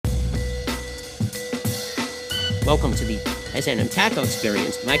Welcome to the S&M Taco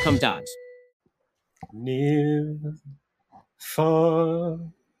Experience. My come dogs. Near, far,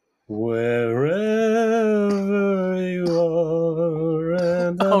 wherever you are,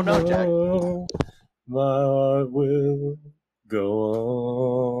 and Oh, no, Jack. my heart will go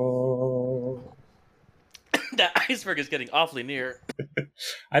on. That iceberg is getting awfully near.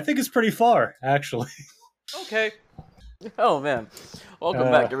 I think it's pretty far, actually. Okay. Oh man, welcome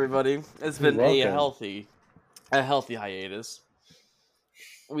back, everybody. It's been a welcome. healthy hiatus.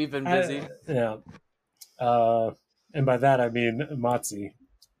 We've been busy. Yeah. And by that I mean Matzi.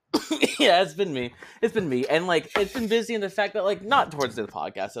 Yeah, it's been me. It's been me, and like it's been busy in the fact that like not towards the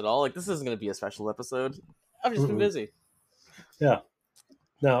podcast at all. Like this isn't going to be a special episode. I've just been busy. Yeah.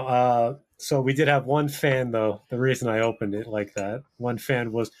 No. So we did have one fan though. The reason I opened it like that, one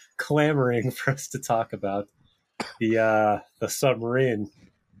fan was clamoring for us to talk about the submarine.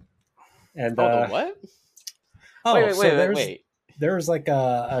 And the what? Wait. There was like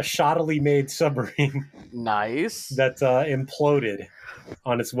a shoddily made submarine. Nice. That imploded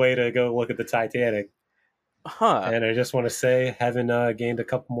on its way to go look at the Titanic. Huh. And I just want to say, heaven gained a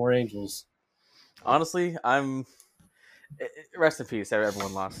couple more angels. Honestly, rest in peace.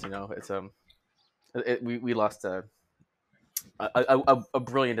 Everyone lost. You know, it's we lost a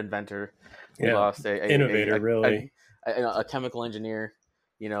brilliant inventor. We lost a innovator, really, a chemical engineer.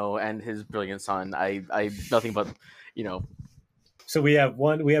 You know, and his brilliant son. I nothing but, you know. So we had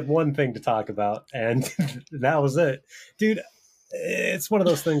one thing to talk about, and that was it, dude. It's one of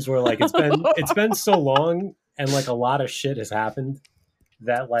those things where like it's been so long, and like a lot of shit has happened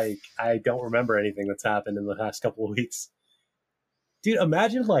that like I don't remember anything that's happened in the past couple of weeks. Dude,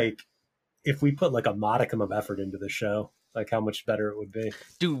 imagine like if we put like a modicum of effort into the show, like how much better it would be.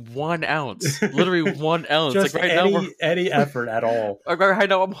 Dude, 1 ounce, literally 1 ounce. Just like any effort at all. Right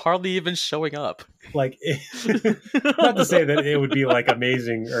now, I'm hardly even showing up. Like, not to say that it would be like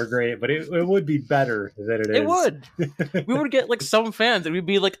amazing or great, but it would be better than it is. It would. We would get like some fans, and we'd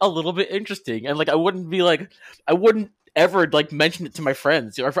be like a little bit interesting, and like I wouldn't ever like mention it to my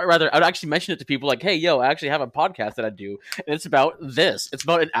friends, or rather, I'd actually mention it to people like, "Hey, yo, I actually have a podcast that I do, and it's about this. It's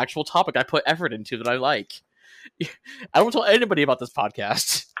about an actual topic I put effort into that I like." I don't tell anybody about this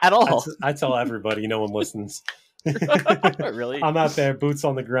podcast at all. I tell everybody. No one listens. Really? I'm out there, boots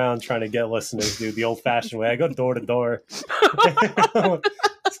on the ground, trying to get listeners, dude, the old-fashioned way. I go door to door.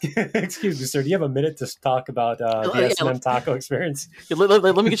 Excuse me, sir. Do you have a minute to talk about the S&M Taco Experience? Let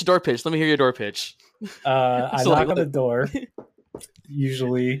me get your door pitch. Let me hear your door pitch. I knock on the door.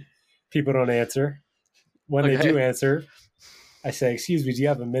 Usually, people don't answer. When they do answer, I say, "Excuse me, do you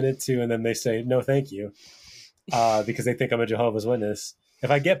have a minute to?" And then they say, "No, thank you," because they think I'm a Jehovah's Witness.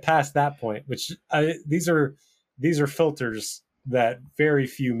 If I get past that point, which these are filters that very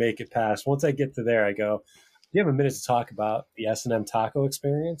few make it past. Once I get to there, I go, "Do you have a minute to talk about the S&M Taco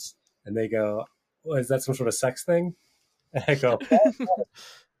Experience?" And they go, "Well, is that some sort of sex thing?" And I go,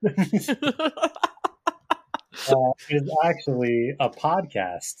 "It's actually a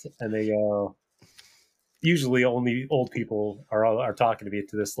podcast." And they go, usually only old people are talking to me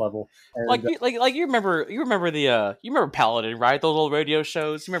to this level. And, like you remember Paladin, right? Those old radio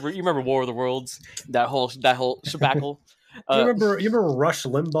shows. You remember War of the Worlds, that whole shebackle. You remember Rush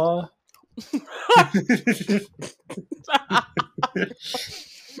Limbaugh?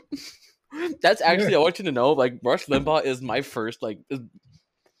 That's actually, I want you to know, like Rush Limbaugh is my first like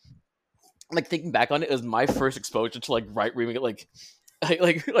thinking back on it, is my first exposure to like right wing like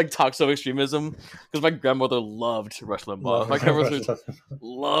toxic extremism, because my grandmother loved Rush Limbaugh. My grandmother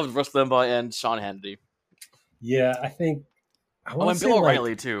loved Rush Limbaugh and Sean Hannity. Yeah, I think. And Bill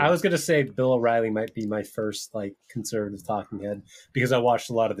O'Reilly too. I was gonna say Bill O'Reilly might be my first like conservative talking head, because I watched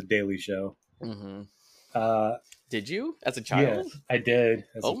a lot of The Daily Show. Mm-hmm. Did you as a child? Yeah, I did.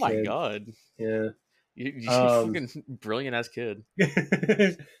 Oh my god! Yeah. You fucking brilliant ass kid.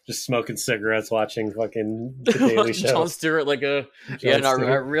 Just smoking cigarettes, watching fucking The Daily Show. Jon Stewart,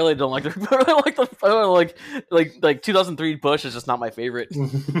 I really don't like the like 2003 Bush is just not my favorite.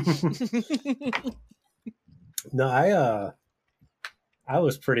 No, I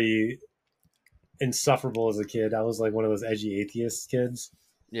was pretty insufferable as a kid. I was like one of those edgy atheist kids.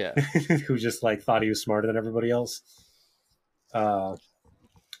 Yeah. Who just like thought he was smarter than everybody else.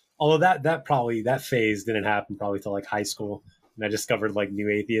 Although that phase didn't happen probably till like high school, and I discovered like new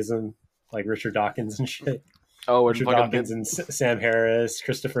atheism, like Richard Dawkins and shit. Oh, Richard Dawkins and Sam Harris,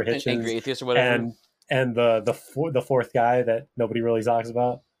 Christopher Hitchens, Angry Atheist or whatever, and the fourth guy that nobody really talks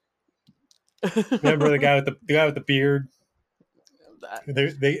about. Remember the guy with the beard?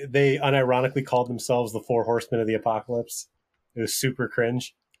 They unironically called themselves the Four Horsemen of the Apocalypse. It was super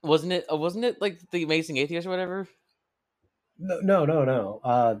cringe. Wasn't it like The Amazing Atheist or whatever?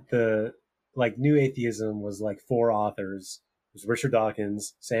 No. The like New Atheism was like 4 authors. It was Richard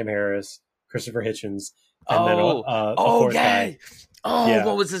Dawkins, Sam Harris, Christopher Hitchens, and then a fourth guy. Oh,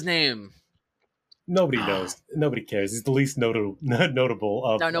 what was his name? Nobody knows. Nobody cares. He's the least notable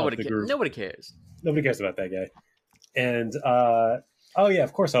of the group. Nobody cares. Nobody cares about that guy. And oh yeah,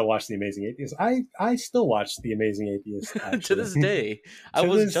 of course I'll watch The Amazing Atheist. I still watch The Amazing Atheist to this day. I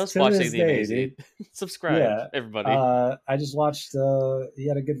was just watching The Amazing. Subscribe, everybody. I just watched. He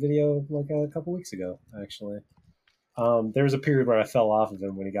had a good video like a couple weeks ago, actually. There was a period where I fell off of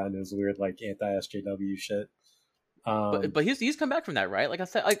him when he got into his weird like anti-SJW shit. But he's come back from that, right? Like I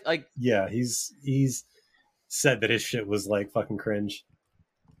said, like yeah, he's said that his shit was like fucking cringe.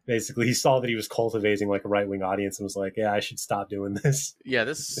 Basically, he saw that he was cultivating like a right-wing audience and was like, yeah, I should stop doing this. Yeah,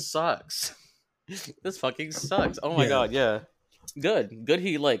 this sucks. This fucking sucks. Oh my god, yeah. Good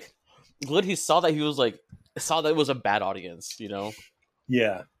he saw that it was a bad audience, you know?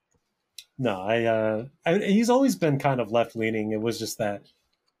 Yeah. No, he's always been kind of left-leaning. It was just that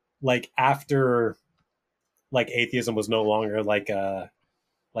like after like atheism was no longer like an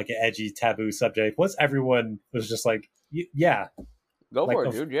edgy taboo subject, once everyone was just like, yeah, go for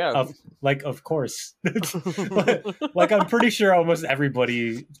it, dude. Yeah, of course. like I'm pretty sure almost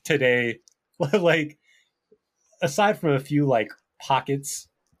everybody today, like aside from a few like pockets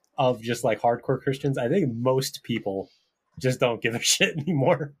of just like hardcore Christians, I think most people just don't give a shit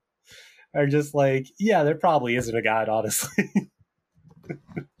anymore. Are just like, yeah, there probably isn't a God, honestly.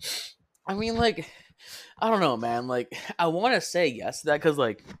 I mean, like, I don't know, man. Like, I want to say yes to that because,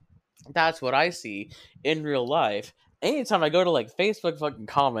 like, that's what I see in real life. Anytime I go to like Facebook fucking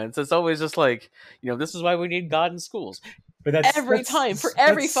comments, it's always just like, this is why we need God in schools. But that's every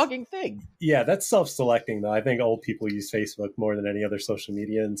fucking thing. Yeah, that's self-selecting though. I think old people use Facebook more than any other social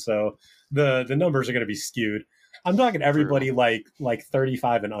media, and so the numbers are going to be skewed. I'm talking everybody true. like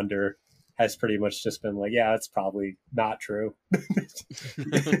 35 and under has pretty much just been like, yeah, that's probably not true.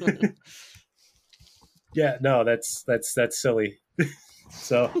 Yeah, no, that's silly.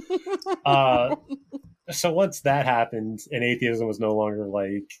 So once that happened and atheism was no longer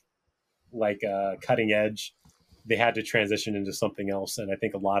like cutting edge, they had to transition into something else. And I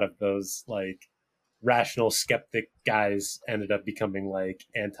think a lot of those like rational skeptic guys ended up becoming like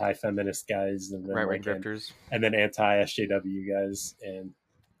anti-feminist guys and then right-wing drifters and then anti-SJW guys. And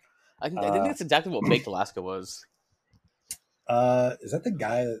I think that's exactly what Baked Alaska was. Is that the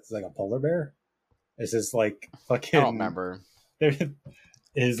guy that's like a polar bear? Is this like fucking? I don't remember. There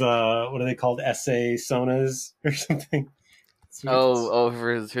is what are they called? Essay sonas or something?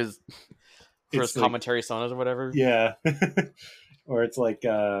 For his commentary like, sonas or whatever. Yeah, or it's like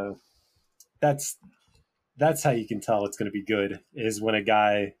that's how you can tell it's going to be good is when a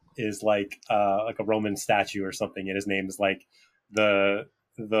guy is like a Roman statue or something, and his name is like the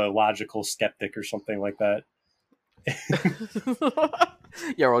logical skeptic or something like that.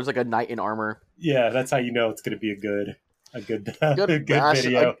 Yeah, or it's like a knight in armor. Yeah, that's how you know it's going to be a good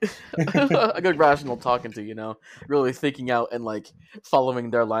video. A good rational talking to, really thinking out and like following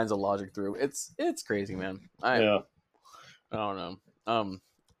their lines of logic through. It's crazy, man. I don't know.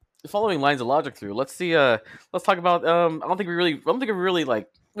 Following lines of logic through. Let's see. Let's talk about. I don't think we really like.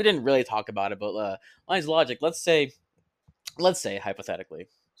 We didn't really talk about it, but lines of logic. Let's say hypothetically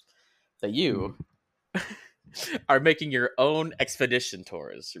that you are making your own expedition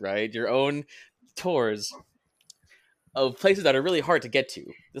tours, right? Your own tours of places that are really hard to get to.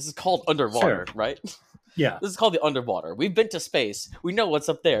 This is called underwater, right? Yeah. This is called the underwater. We've been to space. We know what's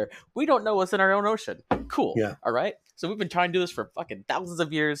up there. We don't know what's in our own ocean. Cool. Yeah. All right? So we've been trying to do this for fucking thousands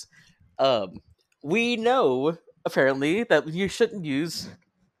of years. We know, apparently, that you shouldn't use,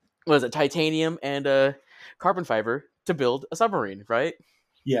 titanium and carbon fiber to build a submarine, right?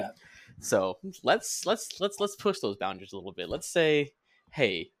 Yeah. So let's push those boundaries a little bit. Let's say,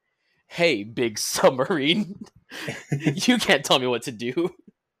 hey, big submarine, you can't tell me what to do.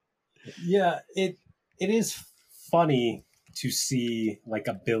 Yeah, it is funny to see like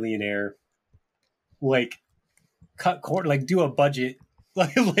a billionaire like cut corner, like do a budget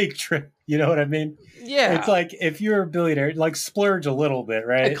like trip. You know what I mean? Yeah. It's like if you're a billionaire, like splurge a little bit,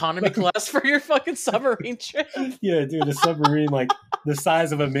 right? Economy class for your fucking submarine trip. Yeah, dude, a submarine like the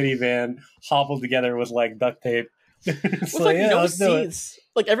size of a minivan hobbled together with like duct tape. With like no seats.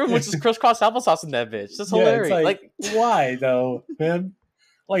 Like everyone was just crisscross applesauce in that bitch. That's hilarious. Yeah, like why though, man?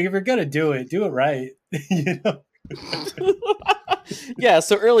 Like if you're gonna do it right. You know? Yeah,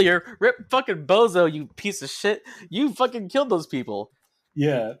 so earlier, Rip fucking Bozo, you piece of shit. You fucking killed those people.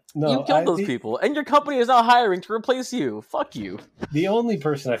 Yeah. No. You killed those people. And your company is now hiring to replace you. Fuck you. The only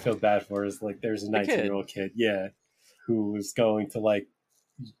person I feel bad for is like there's a 19-year-old kid. Yeah. who was going to like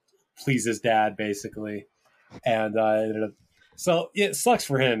please his dad basically, and ended up. So it sucks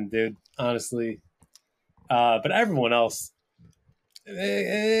for him, dude. Honestly, but everyone else,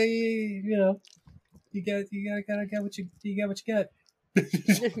 you know, you gotta get what you get what you get.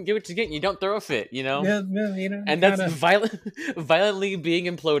 Get what you get, and you don't throw a fit, you know. Yeah, you know, and that's violently being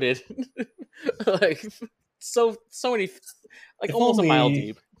imploded, like so many, like if almost a mile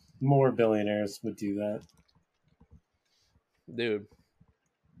deep. More billionaires would do that, dude.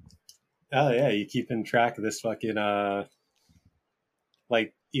 Oh yeah, you keeping track of this fucking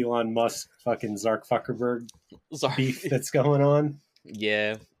like Elon Musk fucking Zark Zuckerberg beef that's going on?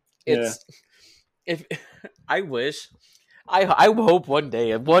 Yeah, it's if I wish. I hope one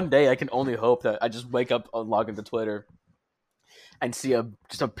day I can only hope that I just wake up and log into Twitter and see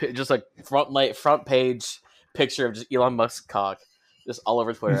just like front page picture of just Elon Musk's cock just all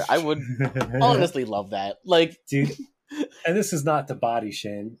over Twitter. I would honestly love that. Like, dude, and this is not to body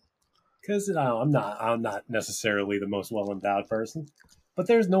shame, because I'm not necessarily the most well endowed person, but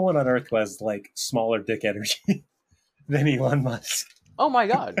there's no one on earth who has like smaller dick energy than Elon Musk. Oh my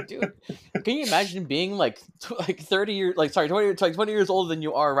god, dude! Can you imagine being like 20 years older than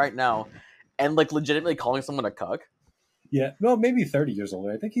you are right now, and like legitimately calling someone a cuck? Yeah, well, maybe 30 years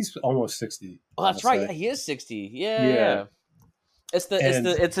older. I think he's almost 60. Oh, that's right. Yeah, he is 60. Yeah. It's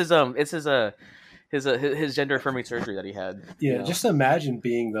his gender affirming surgery that he had. Yeah, you know? Just imagine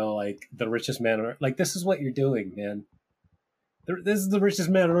being like the richest man on earth. Like, this is what you're doing, man. This is the richest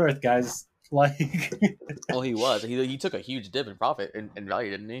man on earth, guys. Like, well, he was. He took a huge dip in profit and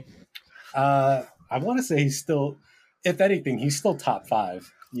value, didn't he? I want to say he's still, if anything, he's still top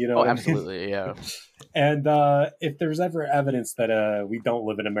 5. You know? Oh, absolutely, yeah. And if there's ever evidence that we don't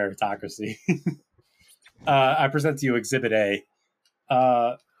live in a meritocracy, I present to you Exhibit A.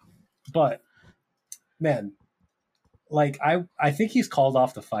 But man, like I think he's called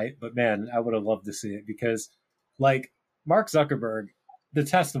off the fight, but man, I would have loved to see it, because like Mark Zuckerberg,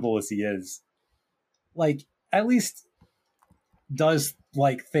 detestable as he is, like at least does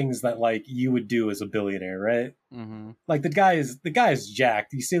like things that like you would do as a billionaire, right? Mm-hmm. Like the guy is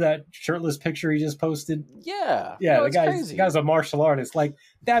jacked. You see that shirtless picture he just posted? Yeah, the guy's a martial artist. Like,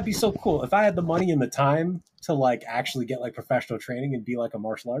 that'd be so cool if I had the money and the time to like actually get like professional training and be like a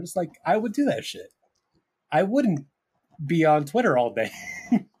martial artist. Like, I would do that shit. I wouldn't be on Twitter all day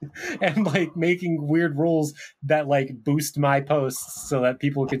and like making weird rules that like boost my posts so that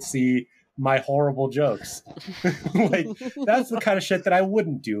people could see my horrible jokes. Like, that's the kind of shit that I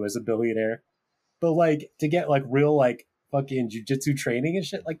wouldn't do as a billionaire. But like, to get like real like fucking jujitsu training and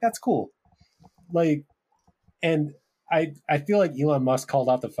shit, like, that's cool. Like, and I feel like Elon Musk called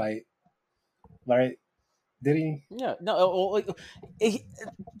out the fight, right? Did he? Yeah. No.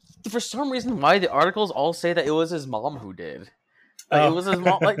 For some reason, why the articles all say that it was his mom who did. Like, it was his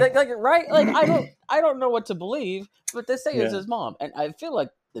mom. Like right? Like, I don't know what to believe, but they say it's his mom, and I feel like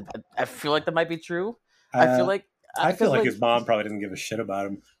that might be true. I feel like his mom probably doesn't give a shit about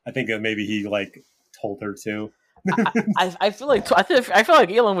him. I think that maybe he like told her to. I feel like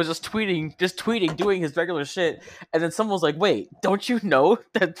Elon was just tweeting, doing his regular shit, and then someone was like, "Wait, don't you know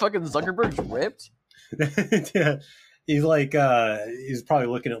that fucking Zuckerberg's ripped?" Yeah. He's like, he's probably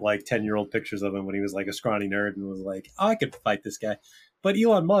looking at like 10-year-old pictures of him when he was like a scrawny nerd and was like, oh, I could fight this guy. But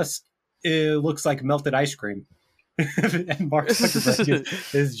Elon Musk, it looks like melted ice cream. And Mark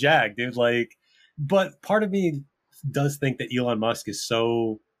Zuckerberg is jagged, dude. Like, but part of me does think that Elon Musk is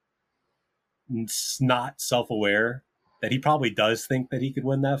so not self-aware that he probably does think that he could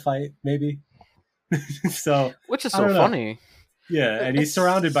win that fight, maybe. So, which is so funny. Yeah, and he's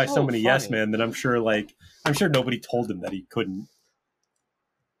surrounded by so many yes men that I'm sure nobody told him that he couldn't.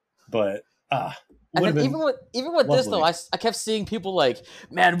 But and then even with this though, I kept seeing people like,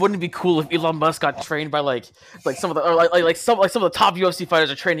 man, wouldn't it be cool if Elon Musk got trained by like some of the some of the top UFC fighters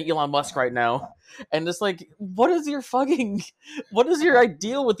are training Elon Musk right now, and it's like, what is your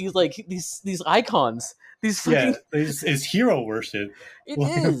ideal with these icons? These freaking is hero worship. It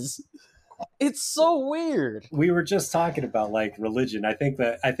is. It's so weird. We were just talking about like religion. I think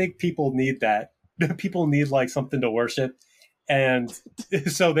people need that. People need like something to worship, and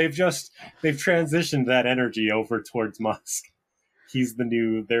so they've transitioned that energy over towards Musk. He's the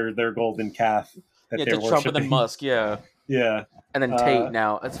new their golden calf that they're worshiping. Trump and then Musk, yeah, yeah, and then Tate.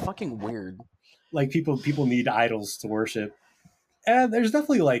 Now it's fucking weird. Like people need idols to worship, and there's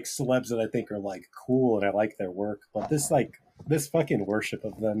definitely like celebs that I think are like cool and I like their work, but this fucking worship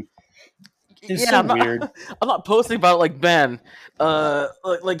of them. It's so weird. I'm not posting about like Ben,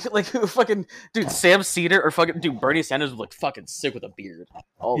 like fucking dude Sam Cedar or fucking dude Bernie Sanders was like fucking sick with a beard.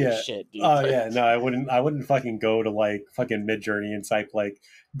 Holy shit, dude! Oh yeah, no, I wouldn't fucking go to like fucking Midjourney and type like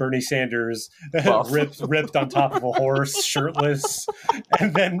Bernie Sanders ripped on top of a horse, shirtless,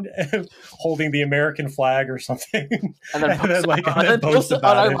 and then holding the American flag or something, and then post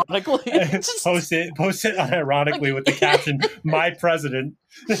about unironically. it. Post it unironically with the caption "My President."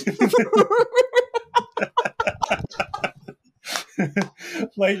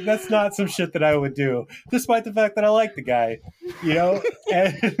 Like that's not some shit that I would do, despite the fact that I like the guy, you know.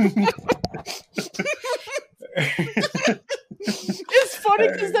 It's funny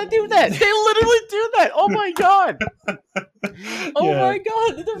because they do that. They literally do that. Oh my god. Oh my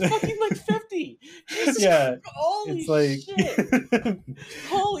god. They're fucking like 50. Jesus Christ. Holy it's like... shit.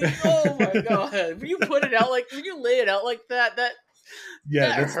 Holy. Oh my god. When you put it out like when you lay it out like that.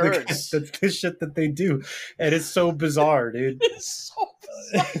 That's the shit that they do, and it's so bizarre, dude. It's so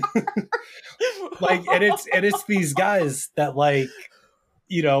bizarre. Like, and it's these guys that like,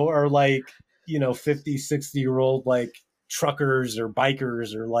 you know, are like, you know, 50, 60-year-old like truckers or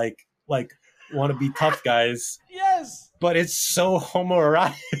bikers or like want to be tough guys. Yes. But it's so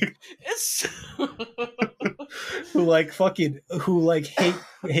homoerotic. It's who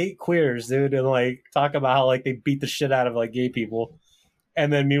hate queers, dude, and like talk about how like they beat the shit out of like gay people.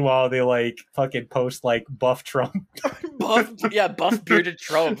 And then meanwhile they like fucking post like buff Trump. buff bearded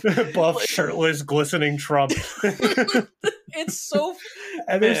Trump. Buff shirtless glistening Trump. It's so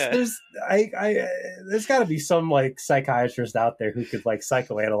and there's got to be some like psychiatrist out there who could like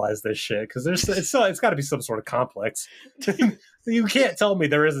psychoanalyze this shit because it's got to be some sort of complex. You can't tell me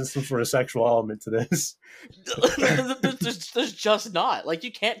there isn't some sort of sexual element to this. There's just not. Like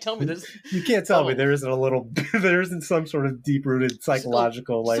you can't tell me this. You can't tell me there isn't some sort of deep rooted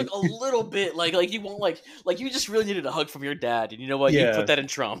psychological like a little bit like you won't like you just really needed a hug from your dad and you know what you put that in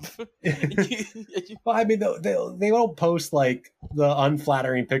Trump. Well, I mean they won't post like the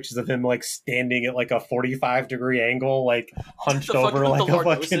unflattering pictures of him like standing at like a 45-degree angle like hunched over like a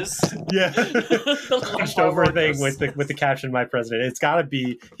fucking hunched over thing with the caption "My President." He's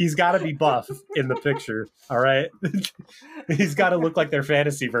got to be buff in the picture. All right, he's got to look like their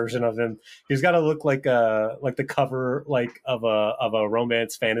fantasy version of him. He's got to look like the cover like of a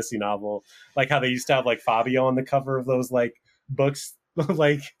romance fantasy novel, like how they used to have like Fabio on the cover of those like books,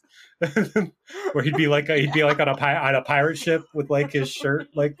 like where he'd be like on a pirate ship with like his shirt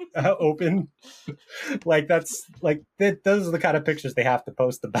like open, like that's like those are the kind of pictures they have to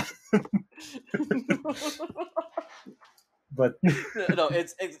post about. But no,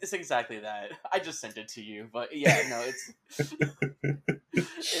 it's exactly that. I just sent it to you, but yeah, no,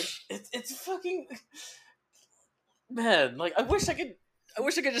 it's fucking man. Like, I wish I could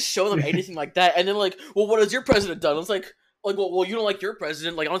just show them anything like that, and then like, well, what has your president done? I was like, well, you don't like your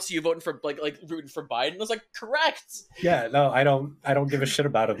president. Like, I don't see you voting for like rooting for Biden. I was like, correct. Yeah, no, I don't give a shit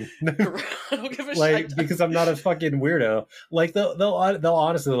about him. I don't give a like, shit because I'm not a fucking weirdo. Like they'll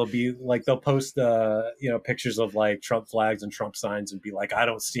honestly they'll post pictures of like Trump flags and Trump signs and be like, I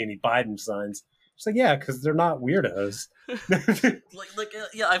don't see any Biden signs. It's like, yeah, because they're not weirdos.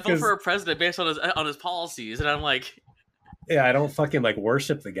 I vote for a president based on his policies, and I'm like, yeah, I don't fucking like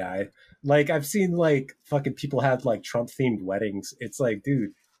worship the guy. Like I've seen like fucking people have like Trump themed weddings. It's like,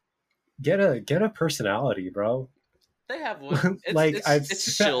 dude, get a personality, bro. They have one.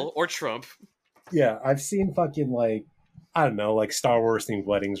 It's chill or Trump. Yeah, I've seen fucking like I don't know, like Star Wars themed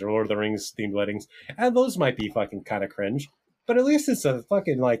weddings or Lord of the Rings themed weddings, and those might be fucking kind of cringe. But at least it's a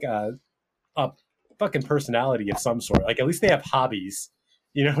fucking like a fucking personality of some sort. Like at least they have hobbies.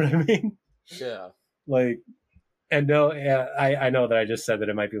 You know what I mean? Yeah. Like. And no, yeah, I know that I just said that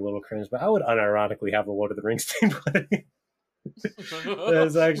it might be a little cringe, but I would unironically have a Lord of the Rings themed wedding.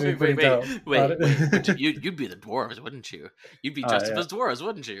 That's actually pretty dope. Wait, you'd be the dwarves, wouldn't you? You'd be dressed up as dwarves,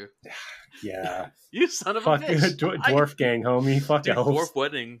 wouldn't you? Yeah. You son of a bitch. Dwarf gang, homie. Fuck dude, dwarf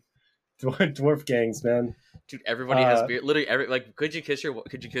wedding. Dwarf gangs, man. Dude, everybody has beard. Literally, could you kiss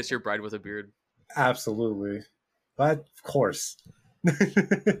your bride with a beard? Absolutely. But of course.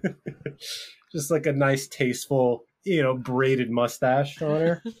 Just like a nice, tasteful, braided mustache on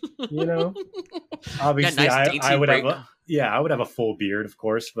her. Obviously, I would have a full beard, of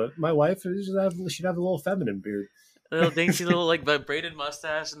course. But my wife should have a little feminine beard, a little dainty little like braided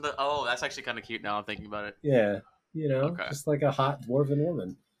mustache, and that's actually kind of cute. Now I'm thinking about it. Yeah, just like a hot dwarven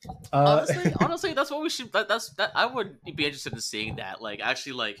woman. Honestly, that's what we should. I would be interested in seeing that, like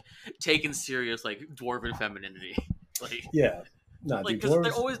actually, like taken serious, like dwarven femininity. Like, yeah. No, like because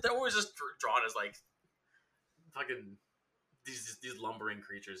they're always just drawn as like fucking these lumbering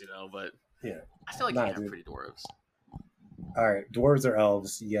creatures, but Yeah. I feel like Nah, you have dude. pretty dwarves. All right, dwarves or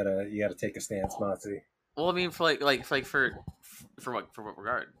elves? You gotta take a stance, Moxie. Well, I mean, for what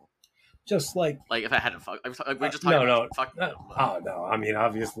regard? Just like Like, if I had to fuck, we're just talking no, about no, fucking no. them. Oh no. I mean,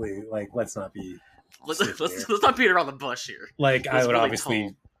 obviously, like let's not be stupid here. Let's not beat around the bush here. Like I It's would really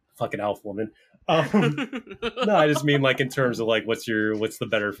obviously fucking elf woman. tall. No, I just mean like in terms of like what's the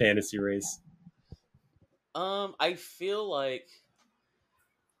better fantasy race? I feel like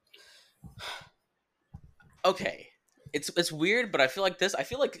okay. It's weird, but I feel like this. I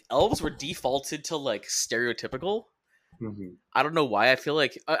feel like elves were defaulted to like stereotypical. Mm-hmm. I don't know why. I feel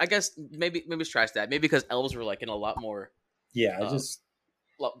like I guess maybe scratch that. Maybe because elves were like in a lot more. Yeah, I just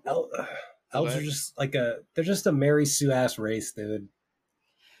Lo- elves are just like they're just a Mary Sue ass race, dude.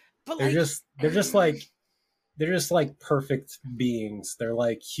 but They're like, they're just like perfect beings. They're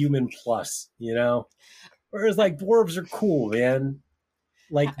like human plus, you know. Whereas like dwarves are cool, man.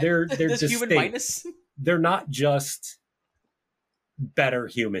 Like they're there's distinct. human minus. They're not just better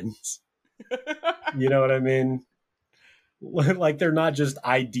humans. You know what I mean? Like they're not just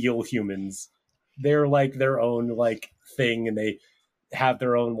ideal humans. They're like their own like thing, and they have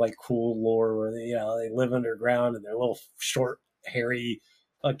their own like cool lore where they live underground and they're little short, hairy,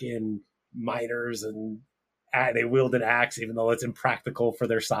 fucking miners, and they wield an axe even though it's impractical for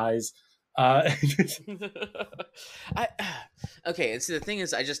their size. I okay, and so the thing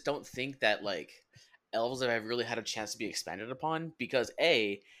is, I just don't think that like elves have really had a chance to be expanded upon because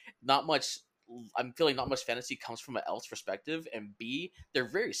not much. I'm feeling not much fantasy comes from an elf's perspective, and B, they're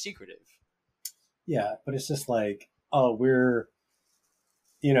very secretive. Yeah, but it's just like, oh, we're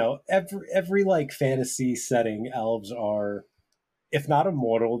every like fantasy setting, elves are, if not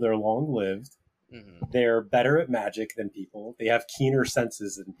immortal, they're long lived. Mm-hmm. They're better at magic than people. They have keener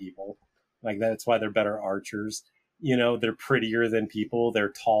senses than people. Like that's why they're better archers. They're prettier than people.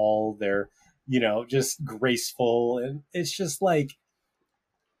 They're tall. They're just graceful, and it's just like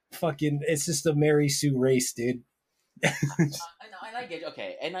fucking. It's just a Mary Sue race, dude. And I get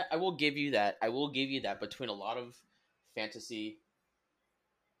okay, and I will give you that. I will give you that between a lot of fantasy.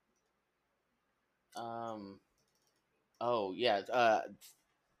 Oh yeah.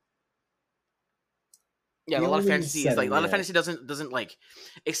 Yeah, a lot of fantasy is like a lot of fantasy doesn't like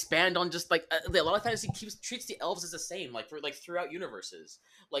expand on just like a lot of fantasy treats the elves as the same like for like throughout universes.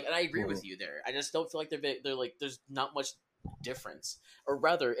 Like, and I agree with you there. I just don't feel like they're like there's not much difference, or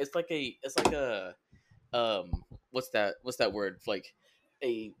rather, it's like a what's that word, like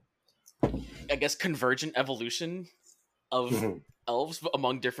a I guess convergent evolution of elves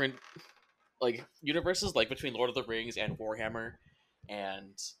among different like universes, like between Lord of the Rings and Warhammer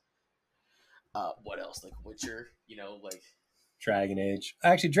and what else, like Witcher, like Dragon Age.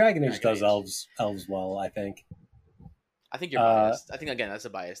 Actually, Dragon Age does elves well, I think. I think you're biased. I think again that's a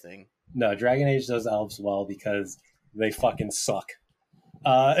bias thing. No, Dragon Age does elves well because they fucking suck.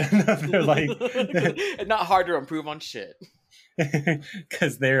 They're like not hard to improve on shit.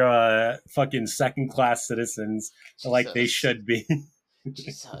 Because they're fucking second-class citizens, like they should be.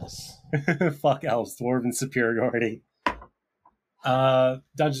 Jesus. Fuck elves, dwarven superiority.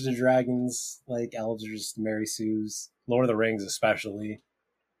 Dungeons and Dragons, like elves are just Mary Sue's. Lord of the Rings, especially.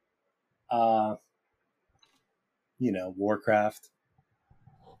 Warcraft.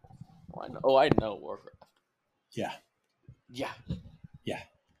 I know Warcraft. Yeah. Yeah.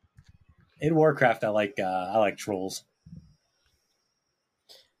 In Warcraft, I like trolls.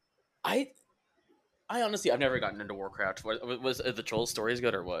 I honestly, I've never gotten into Warcraft. Was the troll stories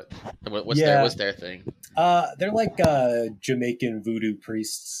good or what? What's their thing? They're like Jamaican voodoo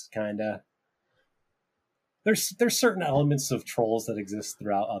priests, kind of. There's certain elements of trolls that exist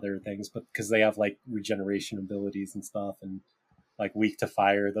throughout other things, but because they have like regeneration abilities and stuff, and like weak to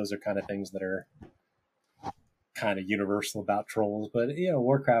fire, those are kind of things that are kind of universal about trolls. But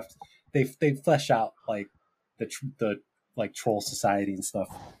Warcraft, they flesh out like the like troll society and stuff.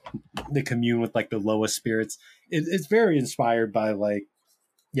 They commune with like the lowest spirits. It's very inspired by like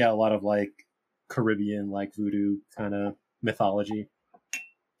a lot of like Caribbean like voodoo kind of mythology.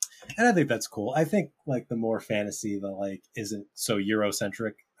 And I think that's cool. I think like the more fantasy that like isn't so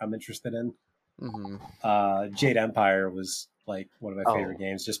Eurocentric, I'm interested in. Mm-hmm. Jade Empire was like one of my favorite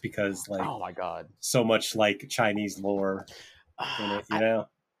games, just because like oh my god, so much like Chinese lore in it.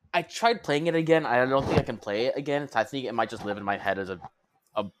 I tried playing it again. I don't think I can play it again. I think it might just live in my head as a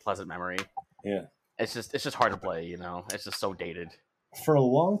pleasant memory. Yeah, it's just hard to play. It's just so dated. For a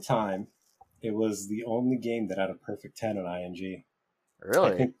long time, it was the only game that had a perfect 10 on ING.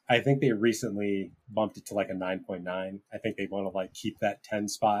 Really? I think they recently bumped it to like a 9.9. I think they want to like keep that 10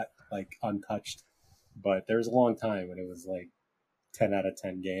 spot like untouched. But there was a long time when it was like 10 out of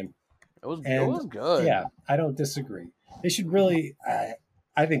 10 game. It was good. Yeah, I don't disagree. They should really.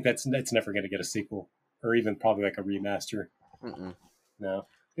 I think it's never going to get a sequel, or even probably like a remaster. Mm-mm. No,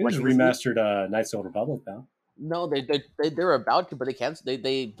 they Like, just remastered Knights of the Old Republic though. No, they were about to, but they canceled.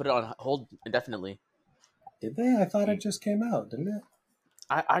 They put it on hold indefinitely. Did they? I thought it just came out, didn't it?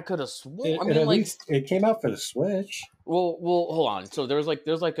 I could have sworn. I At mean, like, least it came out for the Switch. well, hold on. So there's like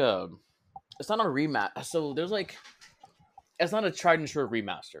a, it's not a remaster. So there's like, it's not a tried and true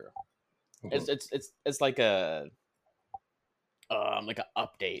remaster. Mhm. It's like a, like an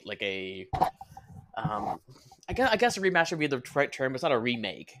update, like a, I guess a remaster would be the right term. It's not a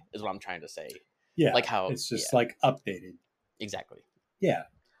remake, is what I'm trying to say. Yeah, Like how it's just like updated. exactly. Yeah,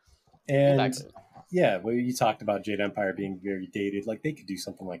 and Exactly. yeah, well, you talked about Jade Empire being very dated. Like they could do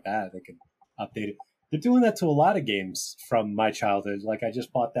something like that. They could update it. They're doing that to a lot of games from my childhood. Like I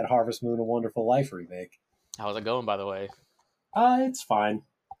just bought that Harvest Moon: A Wonderful Life remake. How's it going, by the way? It's fine.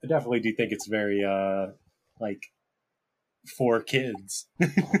 I definitely do think it's very like for kids.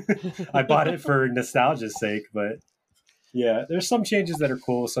 I bought it for nostalgia's sake, but yeah, there's some changes that are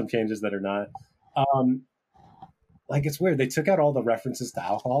cool, some changes that are not. Like it's weird. They took out all the references to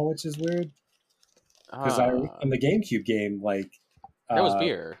alcohol, which is weird. Because on the GameCube game, like that was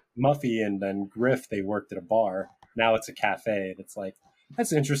beer. Muffy and then Griff, they worked at a bar. Now it's a cafe, and it's like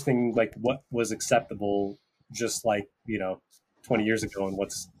that's interesting. Like what was acceptable, just like 20 years ago, and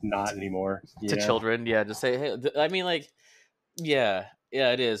what's not anymore To children, yeah, to say, hey, I mean, like, yeah,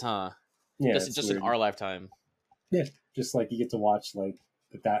 it is, huh? Yeah, just in our lifetime. Yeah, just like you get to watch like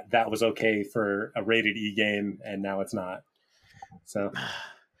that was okay for a rated E game, and now it's not. So,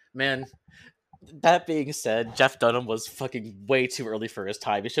 man. That being said, Jeff Dunham was fucking way too early for his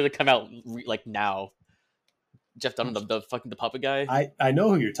time. It should have come out like now. Jeff Dunham, the puppet guy. I know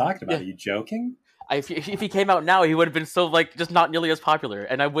who you're talking about. Yeah. Are you joking? If he came out now, he would have been so like just not nearly as popular.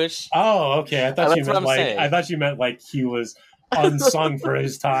 And I wish. Oh, okay. I thought you That's what meant I'm like saying. I thought you meant like he was unsung for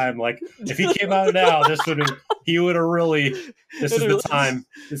his time. Like if he came out now, he would have really. This is the time.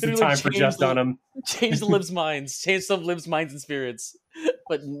 This is the time for Jeff Dunham. Change the libs' minds. Change some libs' minds and spirits.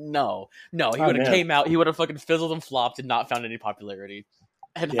 But no, he would have man. came out. He would have fucking fizzled and flopped and not found any popularity.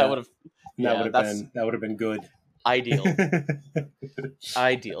 And Yeah. I would have. That would have been good. Ideal.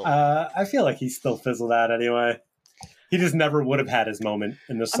 Ideal. I feel like he still fizzled out anyway. He just never would have had his moment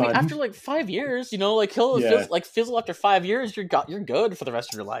in the sun. I mean, after like 5 years, like he'll fizzle after 5 years. You're good for the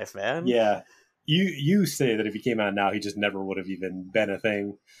rest of your life, man. Yeah, you say that if he came out now, he just never would have even been a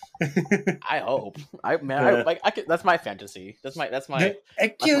thing. I hope. I could, that's my fantasy. That's my. I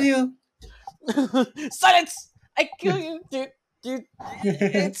kill you. Silence! I kill you, dude.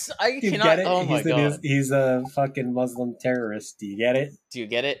 I You cannot. get it? Oh my god! He's a fucking Muslim terrorist. Do you get it? Do you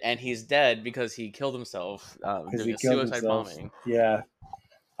get it? And he's dead because he killed himself doing a suicide bombing. Yeah.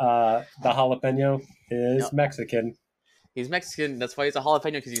 The jalapeno is Mexican. He's Mexican. That's why he's a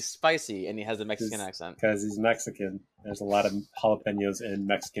jalapeno, because he's spicy and he has a Mexican accent. Because he's Mexican. There's a lot of jalapenos in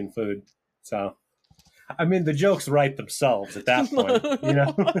Mexican food. So, I mean, the jokes write themselves at that point,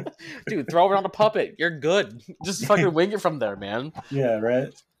 Dude, throw around a puppet. You're good. Just fucking wing it from there, man. Yeah,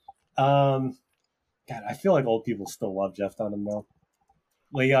 right. God, I feel like old people still love Jeff Dunham though.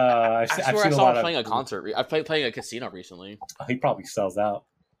 Like, I swear I saw him playing a concert. I playing a casino recently. He probably sells out.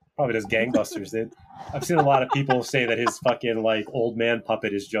 Probably does gangbusters, dude. I've seen a lot of people say that his fucking like old man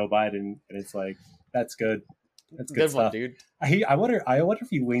puppet is Joe Biden, and it's like that's good. That's good stuff, one, dude. I wonder if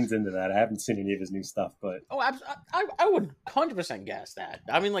he leans into that. I haven't seen any of his new stuff, but I would 100% guess that.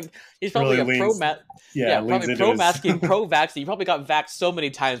 I mean, like he's probably really probably pro-masking, pro-vaccine. He probably got vaxxed so many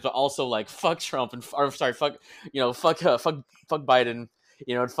times, but also like fuck Trump and fuck Biden,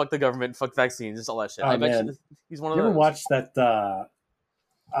 and fuck the government, fuck vaccines, just all that shit. Oh, I bet man. he's one of you those. ever watched that?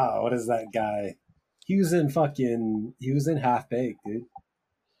 What is that guy? He was in Half Baked, dude.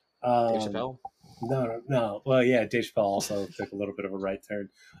 Dave Chappelle? No. Well, yeah, Dave Chappelle also took a little bit of a right turn.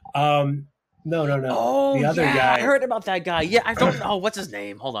 No. Oh, the other guy. I heard about that guy. Yeah, I don't know. What's his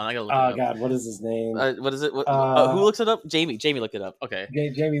name? Hold on, I gotta look it up. Oh, God, what is his name? What is it? Who looks it up? Jamie. Jamie looked it up. Okay.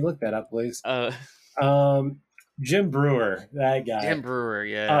 Jamie, look that up, please. Uh, Jim Brewer, that guy. Jim Brewer,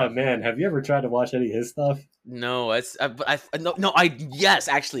 yeah. Oh, man, have you ever tried to watch any of his stuff? No, yes,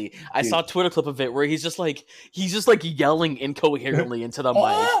 actually, I saw a Twitter clip of it where he's just like yelling incoherently into the mic.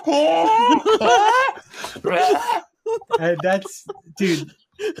 And that's, dude.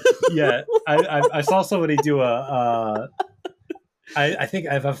 Yeah, I saw somebody do I think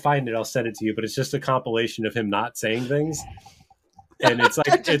if I find it, I'll send it to you. But it's just a compilation of him not saying things, and it's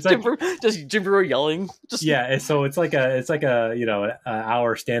like just Jim Brewer yelling. So it's like a an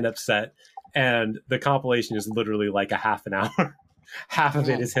hour stand up set. And the compilation is literally like a half an hour. half of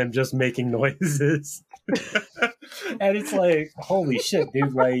it is him just making noises. And it's like, holy shit,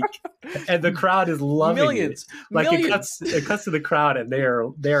 dude! Like, and the crowd is loving Millions. it. Like, Millions. it cuts to the crowd, and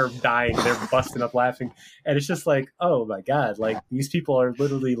they're dying, they're busting up laughing, and it's just like, oh my god! Like, these people are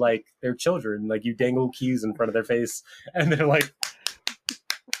literally like they're children. Like, you dangle keys in front of their face, and they're like.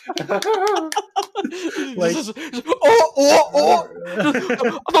 Like, oh! I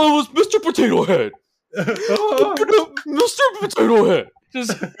thought it was Mr. Potato Head. Mr. Potato Head.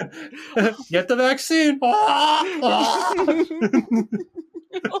 Just get the vaccine.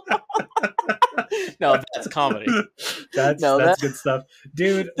 No, that's comedy. That's good stuff,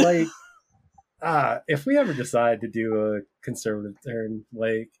 dude. Like, if we ever decide to do a conservative turn,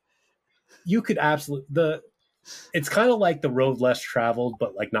 like, you could absolutely it's kind of like the road less traveled,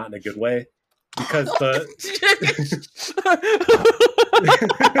 but like not in a good way, because but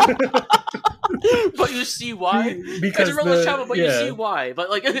you see why? Because it's a road less traveled, but you see why.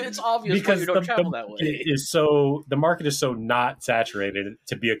 But like, it's obvious because why you don't travel that way. The market is so not saturated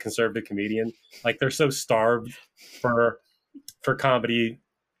to be a conservative comedian. Like, they're so starved for comedy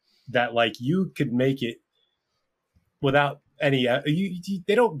that like you could make it without any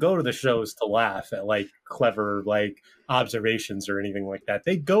they don't go to the shows to laugh at like clever like observations or anything like that.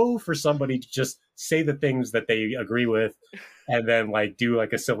 They go for somebody to just say the things that they agree with and then like do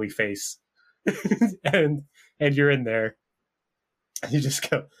like a silly face. and you're in there and you just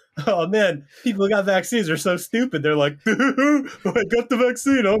go, oh man, people who got vaccines are so stupid. They're like, I got the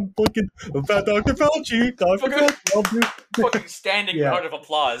vaccine, I'm fat Dr. Fauci. I'll do fucking standing round of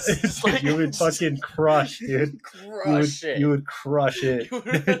applause. Dude, you would fucking crush, dude. You would crush it.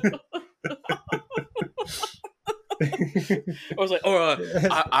 I was like,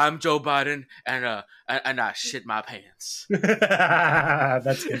 I'm Joe Biden, and I shit my pants.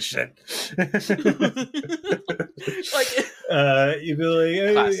 That's good shit. Like, you'd be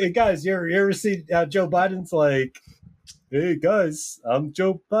like, hey guys, you ever see Joe Biden's like, hey guys, I'm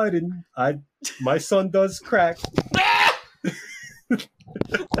Joe Biden. My son does crack.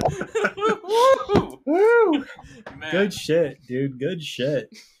 Woo! Good shit, dude. Good shit.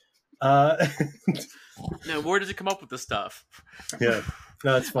 Now, where does he come up with this stuff? Yeah,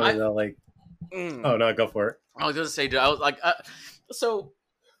 no, it's funny though. Like, oh no, go for it. I was gonna say, dude, I was like, so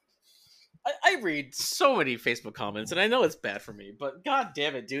I read so many Facebook comments, and I know it's bad for me, but god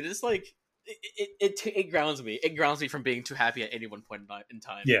damn it, dude, it's like it grounds me. It grounds me from being too happy at any one point in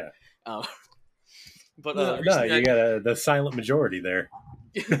time. Yeah. But no, you got the silent majority there.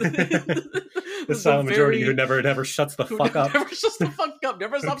 The silent majority who never shuts the fuck up. Never shuts the fuck up.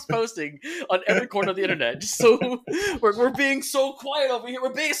 Never stops posting on every corner of the internet. Just so we're being so quiet over here.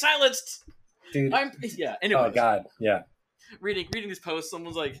 We're being silenced. Dude. Anyway. Oh god. Yeah. Reading these posts,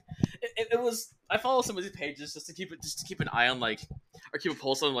 someone's like, it was. I follow some of these pages just to keep an eye on like, or keep a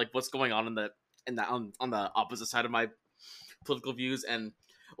pulse on like what's going on on the opposite side of my political views, and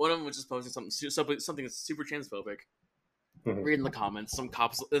one of them was just posting something that's super transphobic. Mm-hmm. Reading the comments, some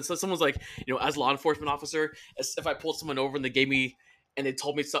cops, and so someone's like, as a law enforcement officer, if I pulled someone over and they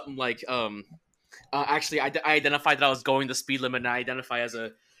told me something like, actually, I identified that I was going the speed limit, and I identify as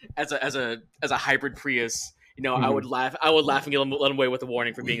a hybrid Prius. Mm-hmm. I would laugh and let them away with a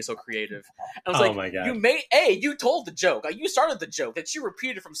warning for being so creative. And I was my God. You told the joke. You started the joke that you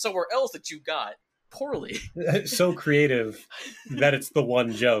repeated from somewhere else that you got poorly. So creative that it's the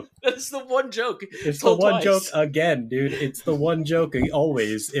one joke. It's the one joke. It's the one joke again, dude. It's the one joke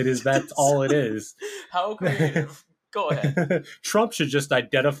always. That's all it is. How creative. Go ahead. Trump should just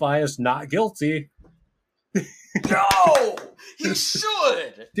identify as not guilty. No! He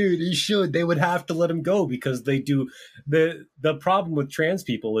should! Dude, he should. They would have to let him go because they do. The problem with trans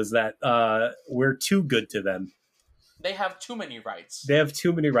people is that we're too good to them. They have too many rights. They have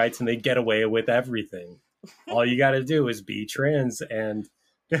too many rights and they get away with everything. All you got to do is be trans and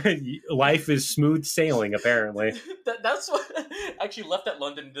life is smooth sailing, apparently. That's what actually left at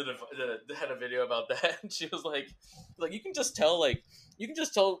London had a video about that. And she was like you can just tell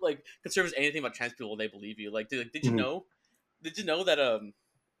conservatives anything about trans people, they believe you. Like, did you know? Did you know that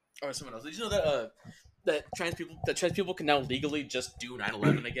or someone else? Did you know that trans people can now legally just do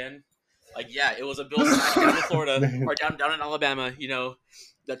 9/11 again? Like, yeah, it was a bill down in Florida or down in Alabama.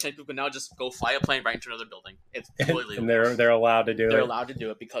 That trans people can now just go fly a plane right into another building. It's totally legal. And they're allowed to do it. They're allowed to do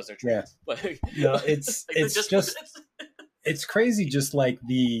it because they're trans. Yeah. Like, no, it's it's crazy. Just like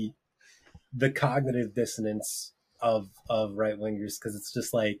the cognitive dissonance of right wingers, because it's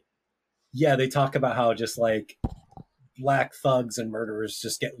just like, yeah, they talk about how just like black thugs and murderers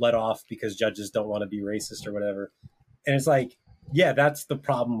just get let off because judges don't want to be racist or whatever, and it's like, yeah, that's the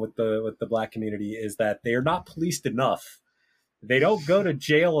problem with the black community, is that they are not policed enough they don't go to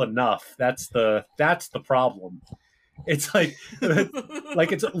jail enough. That's the problem. It's like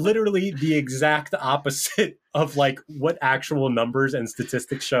it's literally the exact opposite of like what actual numbers and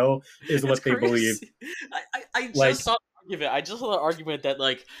statistics show is what they believe. I just saw the argument. I just saw the argument that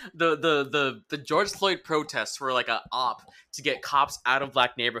like the George Floyd protests were like a op to get cops out of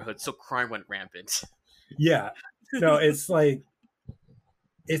black neighborhoods, so crime went rampant. Yeah, no, it's like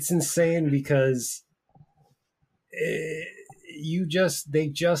it's insane because they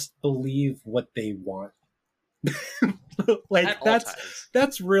just believe what they want. Like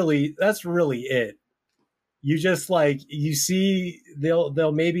that's really it. You just like you see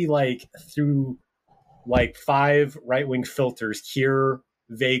they'll maybe like through like 5 right-wing filters hear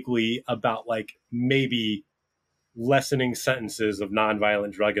vaguely about like maybe lessening sentences of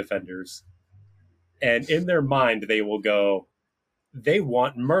nonviolent drug offenders, and in their mind they will go, they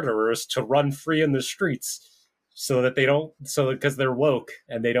want murderers to run free in the streets so that they don't, so because they're woke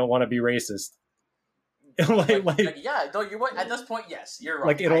and they don't want to be racist. Yeah, no, you're right. At this point, yes, you're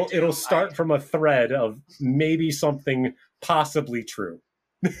right. Like it'll start from a thread of maybe something possibly true.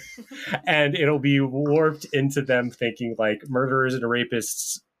 And it'll be warped into them thinking like murderers and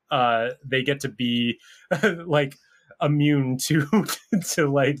rapists, they get to be like immune to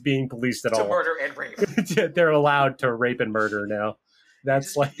like being policed at all. To murder and rape. They're allowed to rape and murder now.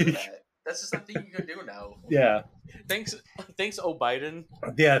 That's like that's just something you can do now. Yeah. Thanks, oh Biden.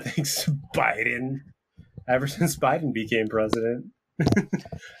 Yeah, thanks, Biden. Ever since Biden became president,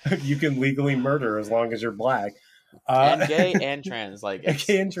 you can legally murder as long as you're black. And gay and trans, like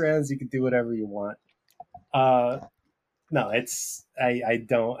gay and trans, you can do whatever you want. No, it's I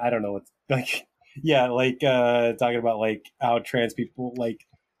don't know what's like. Yeah, like talking about like how trans people like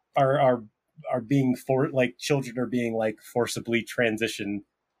are being like children are being like forcibly transitioned,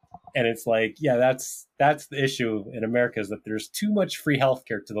 and it's like yeah, that's the issue in America is that there's too much free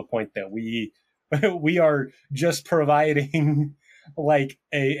healthcare to the point that we are just providing like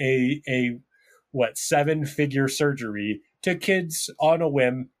a 7-figure surgery to kids on a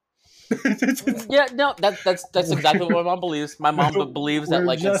whim. Yeah, no, that's exactly what my mom believes. My mom believes that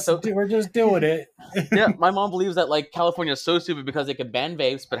like we're just doing it. Yeah, my mom believes that like California is so stupid because they can ban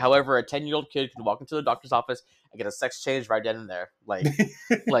vapes, but however, a 10-year-old kid can walk into the doctor's office and get a sex change right then and there. Like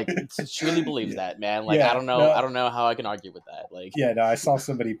she really believes that, man. Like yeah, I don't know how I can argue with that. Like yeah, no, I saw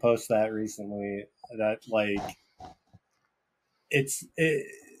somebody post that recently that like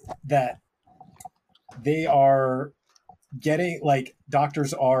that they are getting like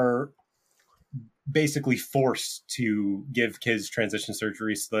doctors are basically forced to give kids transition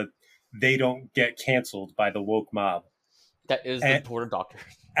surgery so that they don't get canceled by the woke mob. That is the important doctor.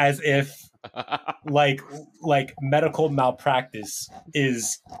 As if like medical malpractice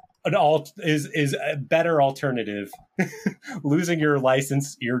is a better alternative. Losing your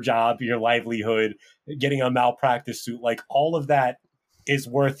license, your job, your livelihood, getting a malpractice suit, like all of that is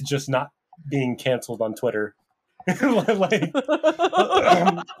worth just not being canceled on Twitter. Like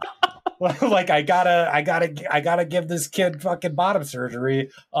I gotta give this kid fucking bottom surgery,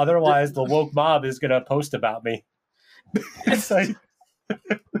 otherwise the woke mob is gonna post about me. It's like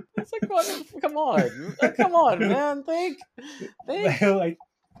come on, man, think. Like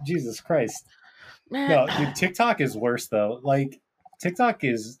Jesus Christ, man. No, dude, TikTok is worse though. Like TikTok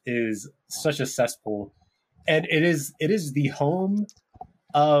is such a cesspool, and it is the home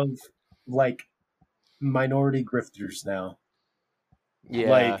of like minority grifters now. Yeah,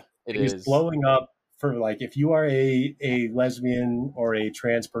 like it is blowing up for like if you are a lesbian or a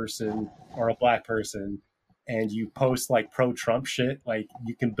trans person or a black person and you post like pro Trump shit, like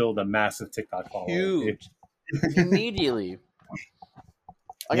you can build a massive TikTok following. Huge. Immediately.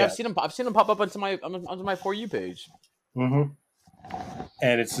 Like yeah. I've seen them pop up onto my For You page. Mm-hmm.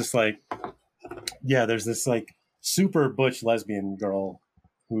 And it's just like, yeah, there's this like super butch lesbian girl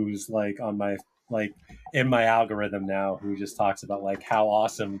who's like on my like in my algorithm now, who just talks about like how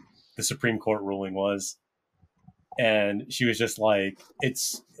awesome the Supreme Court ruling was. And she was just like,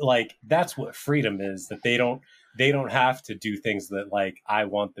 it's like, that's what freedom is, that they don't have to do things that like I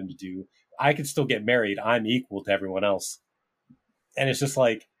want them to do. I can still get married. I'm equal to everyone else. And it's just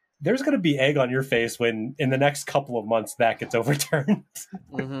like, there's going to be egg on your face when in the next couple of months that gets overturned.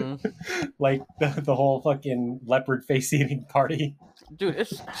 Mm-hmm. Like the whole fucking leopard face eating party. Dude,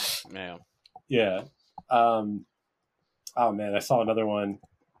 it's man. Yeah. Oh man, I saw another one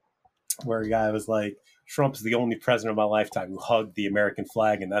where a guy was like, Trump's the only president of my lifetime who hugged the American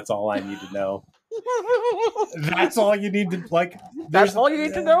flag, and that's all I need to know. That's all you need to like. That's all you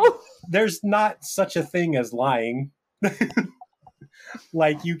need to know. There's not such a thing as lying.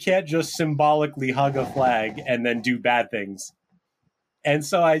 Like you can't just symbolically hug a flag and then do bad things. And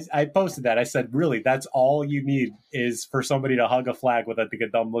so I posted that. I said, really, that's all you need is for somebody to hug a flag with a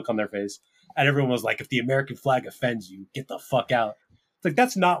dumb look on their face. And everyone was like, if the American flag offends you, get the fuck out. It's like,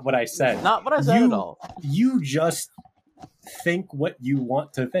 that's not what I said. Not what I said at all. You just think what you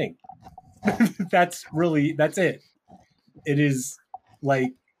want to think. That's it. It is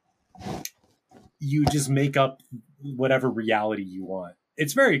like you just make up whatever reality you want.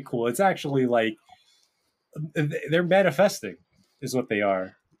 It's very cool. It's actually like they're manifesting is what they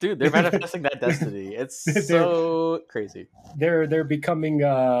are. Dude, they're manifesting that destiny. It's so crazy. They're becoming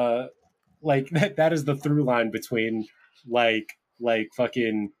like that is the through line between like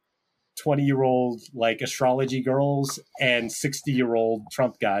fucking 20-year-old like astrology girls and 60-year-old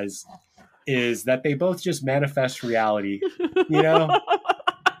Trump guys is that they both just manifest reality, you know?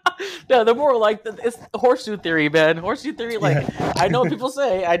 No, they're more like it's the horseshoe theory, man. Horseshoe theory, like I know what people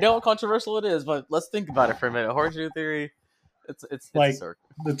say, I know how controversial it is, but let's think about it for a minute. Horseshoe theory, it's like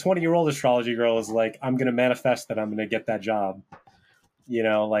the 20-year-old astrology girl is like, I'm gonna manifest that I'm gonna get that job, you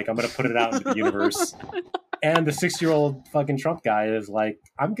know, like I'm gonna put it out into the universe. And the 6-year-old fucking Trump guy is like,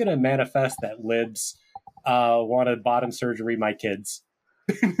 I'm gonna manifest that libs wanted bottom surgery my kids.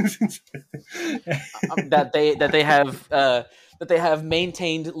 that they have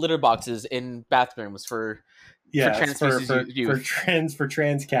maintained litter boxes in bathrooms for trans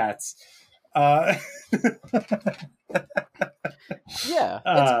cats.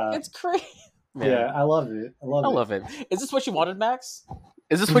 It's crazy. Man. Yeah, I love it. I love it. Is this what you wanted, Max?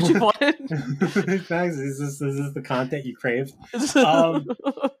 Is this what you wanted? Max, is this the content you craved? No,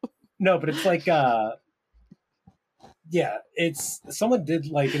 but it's like yeah, it's someone did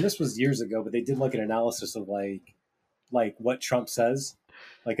like, and this was years ago, but they did like an analysis of like what Trump says,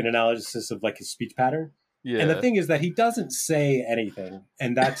 like an analysis of like his speech pattern. Yeah. And the thing is that he doesn't say anything,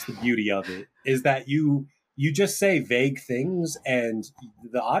 and that's the beauty of it, is that you just say vague things and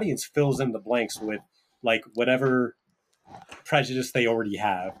the audience fills in the blanks with like whatever prejudice they already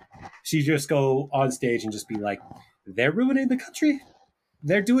have. So you just go on stage and just be like, they're ruining the country.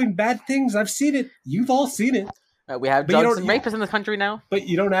 They're doing bad things. I've seen it. You've all seen it. We have drugs and rapists in the country now. But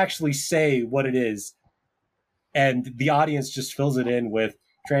you don't actually say what it is. And the audience just fills it in with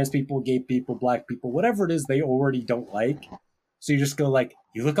trans people, gay people, black people, whatever it is they already don't like. So you just go like,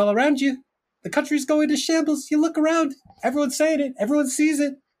 you look all around you. The country's going to shambles. You look around. Everyone's saying it. Everyone sees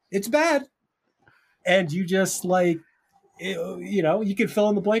it. It's bad. And you just like, you know, you can fill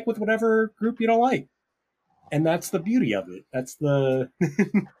in the blank with whatever group you don't like. And that's the beauty of it. That's the...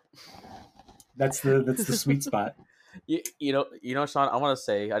 That's the sweet spot. You know, Sean. I want to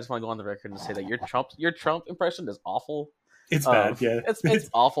say, I just want to go on the record and say that your Trump impression is awful. It's bad, yeah. It's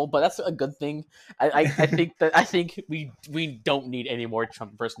awful, but that's a good thing. I think we don't need any more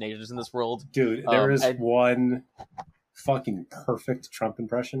Trump impersonators in this world, dude. There is one fucking perfect Trump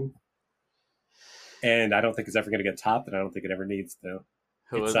impression, and I don't think it's ever going to get topped, and I don't think it ever needs to.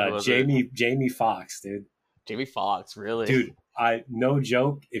 It's Jamie Foxx, dude. Jamie Foxx, really, dude. No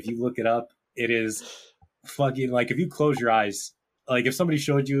joke. If you look it up, it is fucking like if you close your eyes, like if somebody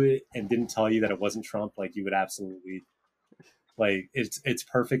showed you it and didn't tell you that it wasn't Trump, like you would absolutely like it's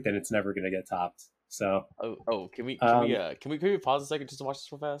perfect and it's never gonna get topped. So can we pause a second just to watch this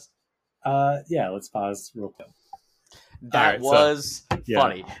real fast? Yeah, let's pause real quick. That was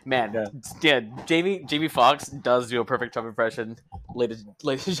funny, man. Yeah, Jamie Foxx does do a perfect Trump impression, ladies and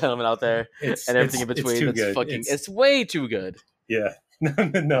gentlemen out there, and everything in between. It's way too good. Yeah,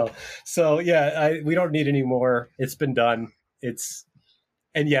 no. So yeah, we don't need any more. It's been done.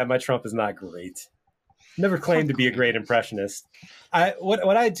 My Trump is not great. Never claimed to be a great impressionist.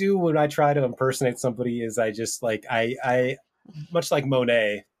 What I do when I try to impersonate somebody is I just like I much like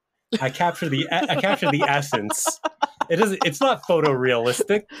Monet, I capture the essence. It's not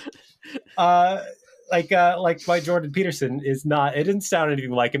photorealistic. Like my Jordan Peterson is not. It didn't sound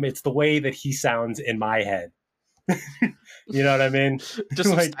anything like him. It's the way that he sounds in my head. You know what I mean? Just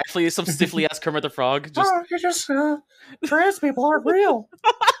like, some stiffly ass Kermit the Frog. You're just trans people aren't real.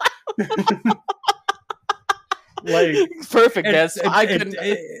 Like perfect.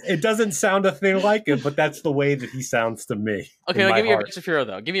 It doesn't sound a thing like him, but that's the way that he sounds to me. Okay, give me your Ben Shapiro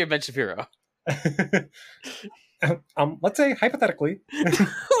though. Give me your Ben Shapiro. Let's say hypothetically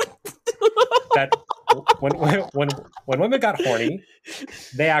that when women got horny,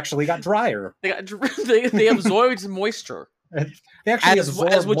 they actually got drier. They absorbed moisture. They actually as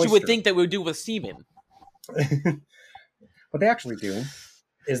what moisture. You would think that we would do with semen. What they actually do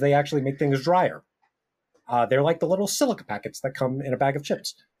is they actually make things drier. They're like the little silica packets that come in a bag of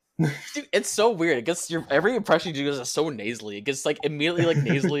chips. Dude, it's so weird. It gets every impression you do is so nasally. It gets like immediately like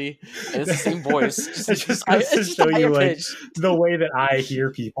nasally, and it's the same voice. It just goes to show you like the way that I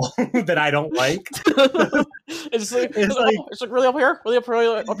hear people that I don't like. It's like really up here,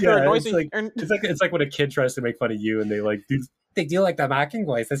 Yeah, noisy. It's like when a kid tries to make fun of you and they do like the mocking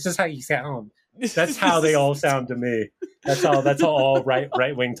voice. That's just how you sound. That's how they all sound to me. That's how all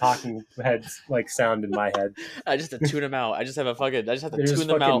right wing talking heads like sound in my head. I just have to tune them out. I just have to tune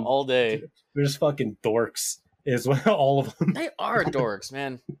them out all day. They're just fucking dorks, is what all of them. They are dorks,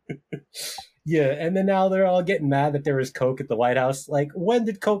 man. Yeah, and then now they're all getting mad that there was coke at the White House. Like, when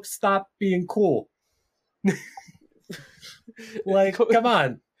did coke stop being cool? Like, come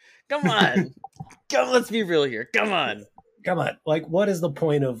on. Let's be real here. Come on. Like, what is the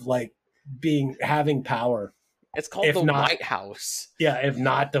point of like having power? It's called White House. Yeah, if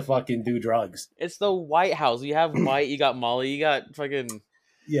not to fucking do drugs. It's the White House. You have White, you got Molly, you got fucking.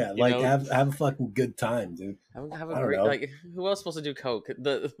 Yeah, like have a fucking good time, dude. Have a great like. Who else is supposed to do coke?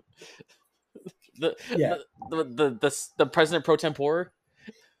 The president pro tempore.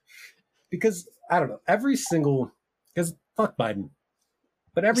 Because I don't know, because fuck Biden,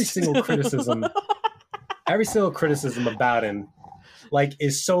 but every single criticism about him, like,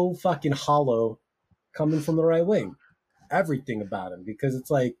 is so fucking hollow, coming from the right wing. Everything about him, because it's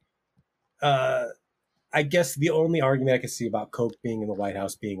like, I guess the only argument I could see about coke being in the White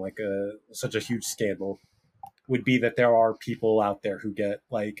House being like such a huge scandal would be that there are people out there who get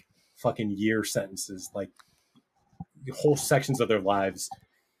like fucking year sentences, like whole sections of their lives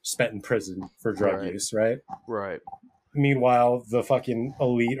spent in prison for drug use, right? Right. Meanwhile, the fucking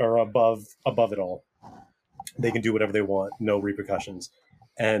elite are above it all. They can do whatever they want, no repercussions.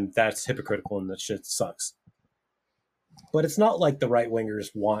 And that's hypocritical, and that shit sucks. But it's not like the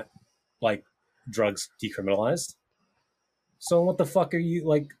right-wingers want, like, drugs decriminalized. So what the fuck are you,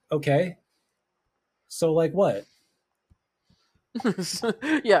 like, okay? So, like, what?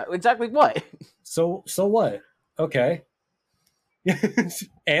 Yeah, exactly what? So what? Okay.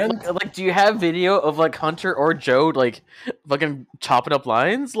 And like, do you have video of like Hunter or Joe like fucking chopping up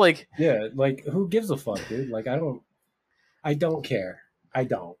lines? Like, yeah, like, who gives a fuck, dude? Like, I don't care. I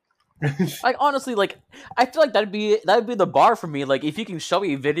don't. Like, honestly, like, I feel like that'd be the bar for me. Like, if you can show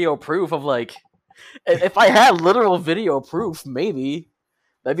me video proof of like, if I had literal video proof, maybe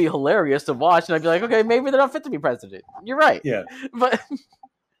that'd be hilarious to watch, and I'd be like, okay, maybe they're not fit to be president. You're right. Yeah, but.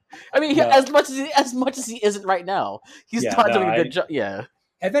 I mean, as much as he isn't right now, he's not doing a good job. Yeah.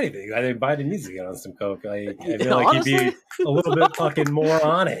 If anything, I think Biden needs to get on some coke. I feel like he'd be a little bit fucking more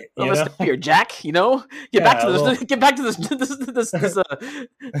on it. You know? Here, Jack. You know, get back to this. Get back to this. This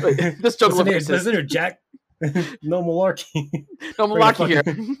joke. Listen here, Jack. No malarkey. No malarkey here.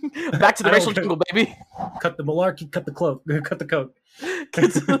 Back to the racial jingle, baby. Cut the malarkey. Cut the cloak. Cut the coke.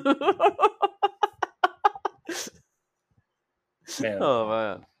 Man. Oh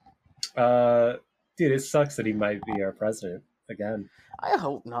man. Dude, it sucks that he might be our president again. I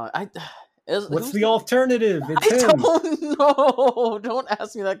hope not. What's the alternative? It's him. Don't know. Don't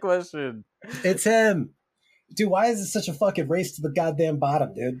ask me that question. It's him. Dude, why is it such a fucking race to the goddamn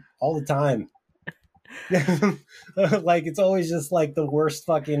bottom, dude? All the time. Like, it's always just like the worst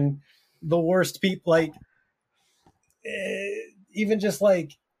people, like, even just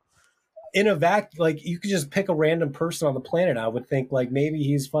like in a like, you could just pick a random person on the planet. I would think like maybe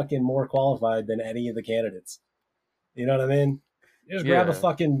he's fucking more qualified than any of the candidates. You know what I mean? Just grab a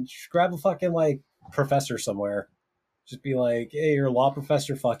fucking like professor somewhere. Just be like, hey, you're a law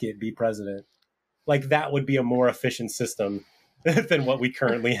professor. Fuck it, be president. Like, that would be a more efficient system than what we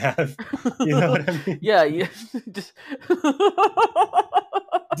currently have. You know what I mean? Yeah.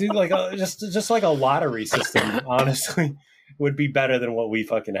 Dude, like just like a lottery system, honestly, would be better than what we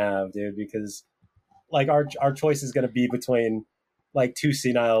fucking have, dude. Because like our choice is going to be between like two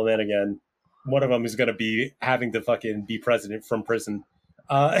senile men again. One of them is going to be having to fucking be president from prison.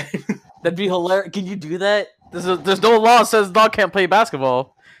 That'd be hilarious. Can you do that? There's no law that says dog can't play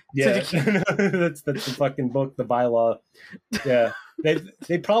basketball. Yeah, that's the fucking book, the bylaw. Yeah,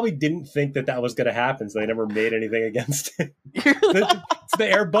 they probably didn't think that was going to happen, so they never made anything against it. It's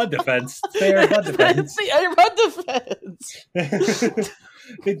the Air Bud defense. It's the Air Bud defense. It's the Air Bud defense.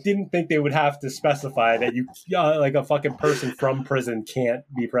 They didn't think they would have to specify that you, like, a fucking person from prison can't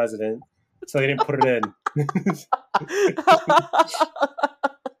be president, so they didn't put it in.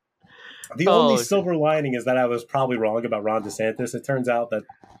 The only silver lining is that I was probably wrong about Ron DeSantis. It turns out that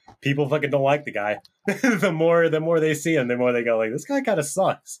people fucking don't like the guy. the more they see him, the more they go like, this guy kind of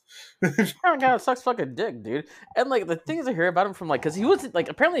sucks. Kind of sucks fucking dick, dude. And like the things I hear about him from like, because he was like,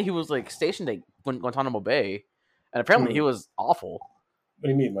 apparently he was like stationed at Guantanamo Bay, and apparently he was awful. What do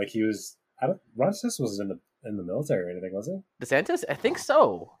you mean? Like he was? Ron DeSantis was in the military or anything, was he? DeSantis? I think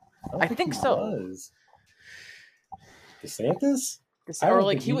so. I think so. Was. DeSantis? Or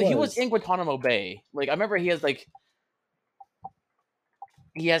like he was in Guantanamo Bay. Like I remember he has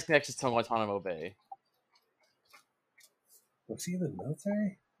connections to Guantanamo Bay. Was he in the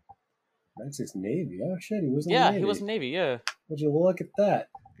military? United States Navy. Oh shit, he was in the Navy. He was in the Navy. Yeah. Would you look at that?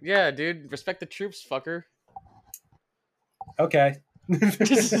 Yeah, dude. Respect the troops, fucker. Okay.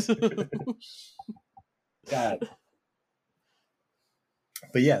 God.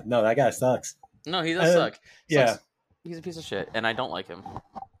 But yeah, no, that guy sucks. No, he does suck. Yeah. He's a piece of shit, and I don't like him.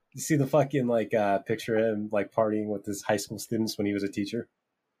 You see the fucking picture of him partying with his high school students when he was a teacher?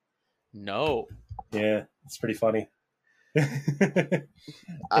 No. Yeah, it's pretty funny.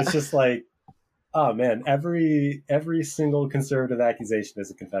 It's just oh man, every single conservative accusation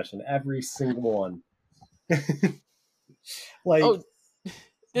is a confession. Every single one.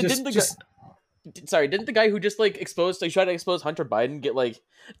 Didn't the guy who just tried to expose Hunter Biden get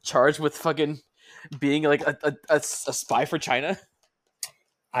charged with fucking being a spy for China?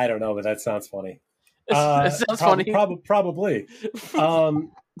 I don't know, but that sounds funny. It sounds funny. Probably.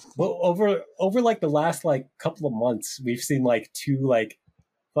 Well, over the last couple of months, we've seen two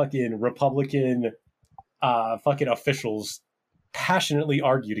fucking Republican fucking officials passionately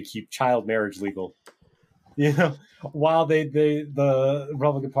argue to keep child marriage legal. You know, while the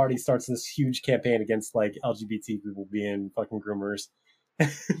Republican Party starts this huge campaign against LGBT people being fucking groomers.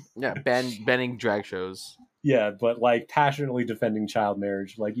 Yeah, banning drag shows. Yeah, but passionately defending child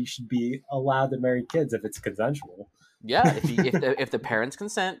marriage. You should be allowed to marry kids if it's consensual. Yeah, if the parents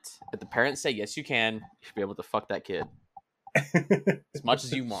consent, if the parents say yes, you can, you should be able to fuck that kid as much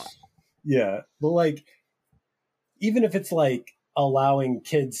as you want. Yeah, but even if it's allowing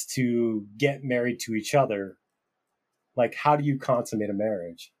kids to get married to each other, how do you consummate a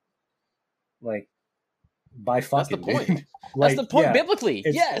marriage? By fucking. That's the point. That's the point, yeah, biblically.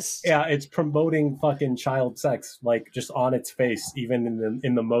 Yes. Yeah, it's promoting fucking child sex, just on its face, even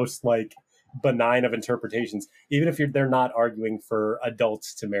in the most benign of interpretations. Even if they're not arguing for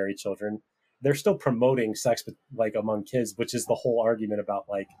adults to marry children, they're still promoting sex, among kids, which is the whole argument about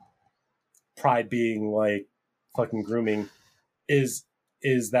pride being fucking grooming, is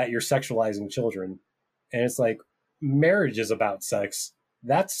that you're sexualizing children, and it's marriage is about sex.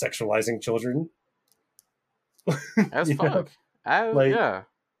 That's sexualizing children. As fuck. Yeah.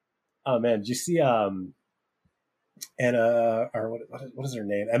 Oh man, did you see Anna, or what is her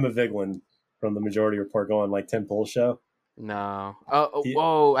name? Emma Vigeland from the Majority Report go on Tim Pool's show? No.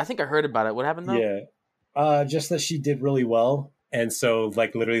 Oh, I think I heard about it. What happened though? Yeah. Just that she did really well, and so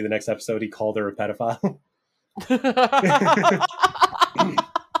literally the next episode he called her a pedophile.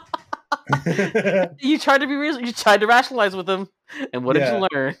 You tried to be real. You tried to rationalize with him, and what did you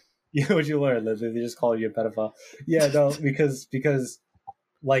learn? Yeah, what'd you learn? That they just call you a pedophile? Yeah, no, because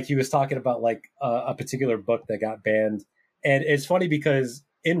he was talking about a particular book that got banned, and it's funny because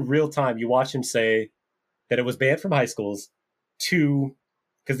in real time you watch him say that it was banned from high schools,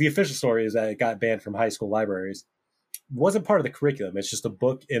 because the official story is that it got banned from high school libraries. It wasn't part of the curriculum. It's just a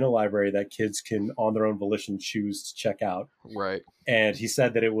book in a library that kids can, on their own volition, choose to check out. Right. And he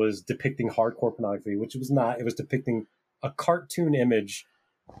said that it was depicting hardcore pornography, which it was not. It was depicting a cartoon image.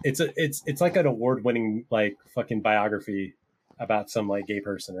 It's an award-winning fucking biography about some gay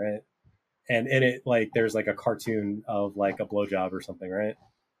person, right? And in it there's a cartoon of a blowjob or something, right?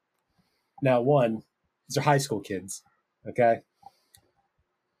 Now, these are high school kids, okay?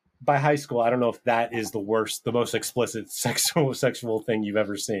 By high school, I don't know if that is the most explicit sexual thing you've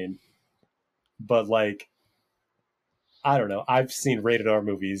ever seen, but I don't know. I've seen rated R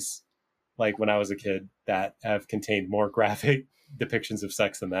movies when I was a kid that have contained more graphic depictions of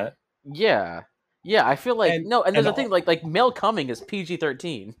sex than that. Yeah, I feel and there's a thing male coming is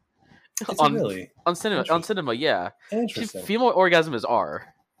PG-13 on cinema. Yeah, interesting. Female orgasm is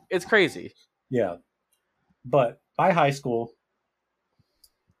R. It's crazy. Yeah, but by high school,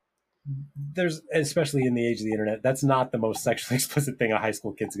 there's, especially in the age of the internet, that's not the most sexually explicit thing a high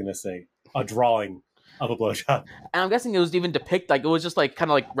school kid's gonna say. A drawing of a blowjob. And I'm guessing it was even it was just kind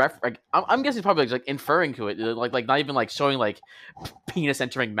of I'm guessing probably inferring to it, not even showing penis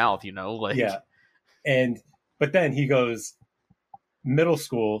entering mouth, Yeah. But then he goes middle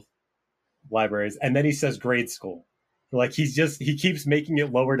school libraries, and then he says grade school. He keeps making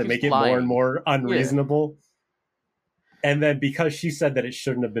it lower to make it more and more unreasonable. Yeah. And then because she said that it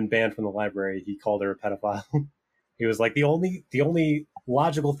shouldn't have been banned from the library, he called her a pedophile. He was the only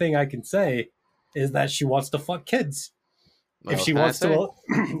logical thing I can say is that she wants to fuck kids. If she wants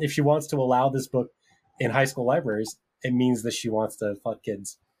to allow this book in high school libraries, it means that she wants to fuck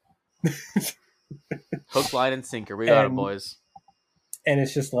kids. Hook, line, and sinker. We got it, boys. And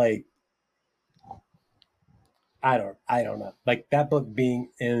it's just like, I don't know. Like that book being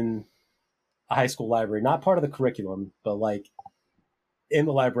in a high school library, not part of the curriculum, but like in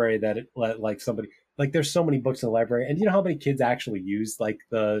the library that it like somebody like there's so many books in the library, and you know how many kids actually use like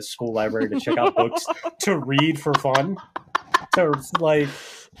the school library to check out books to read for fun? To like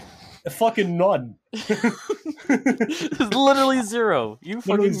fucking none. Literally zero. You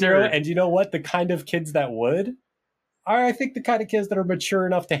fucking zero. nerd. And you know what? The kind of kids that would are, I think, the kind of kids that are mature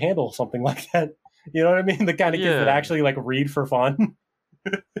enough to handle something like that. You know what I mean? The kind of kids that actually like read for fun.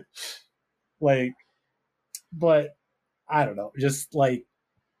 Like, but I don't know. Just like,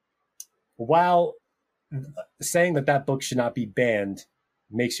 while saying that book should not be banned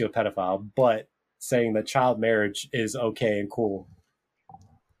makes you a pedophile, but saying that child marriage is okay and cool,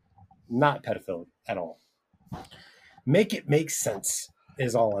 not pedophile at all. Make it make sense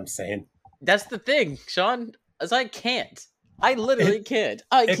is all I'm saying. That's the thing, Sean. As I can't. I literally can't.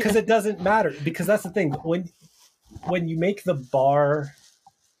 Because it doesn't matter. Because that's the thing. When you make the bar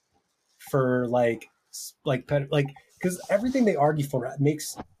for like because everything they argue for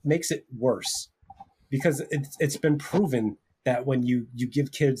makes it worse. Because it's been proven that when you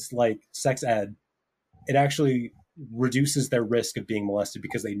give kids like sex ed, it actually reduces their risk of being molested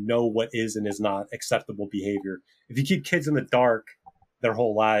because they know what is and is not acceptable behavior. If you keep kids in the dark their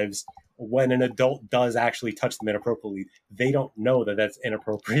whole lives, when an adult does actually touch them inappropriately, they don't know that that's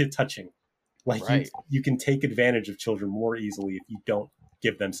inappropriate touching. Like right. you can take advantage of children more easily if you don't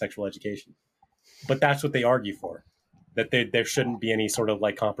give them sexual education. But that's what they argue for, that there shouldn't be any sort of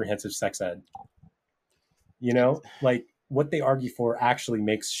like comprehensive sex ed. You know, like what they argue for actually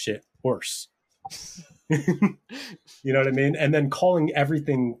makes shit worse. You know what I mean? And then calling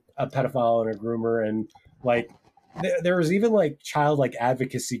everything a pedophile and a groomer, and like there was even like child like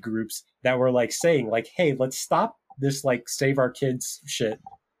advocacy groups that were like saying like, hey, let's stop this like save our kids shit,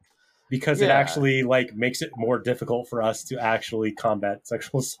 because it actually like makes it more difficult for us to actually combat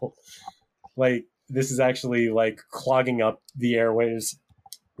sexual assault. Like this is actually like clogging up the airwaves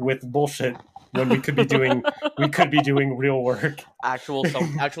with bullshit when we could be doing real work.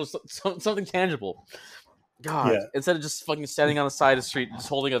 Something tangible. God, instead of just fucking standing on the side of the street,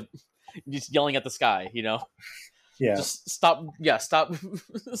 just yelling at the sky, you know? Yeah. Just stop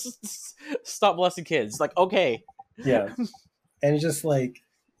molesting kids. Like, okay. Yeah. And it's just like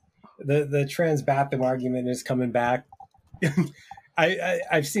the trans bathroom argument is coming back.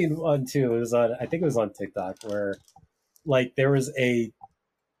 I've seen one too. I think it was on TikTok where like there was a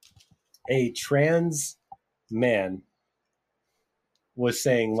trans man was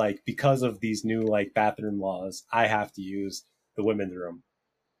saying like, because of these new like bathroom laws, I have to use the women's room.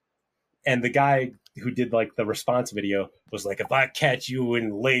 And the guy who did like the response video was like, if I catch you in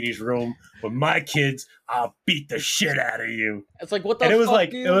the ladies' room with my kids, I'll beat the shit out of you. It's like, what the fuck? And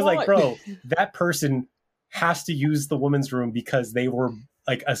it was like, bro, that person has to use the women's room because they were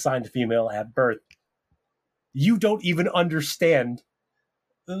like assigned female at birth. You don't even understand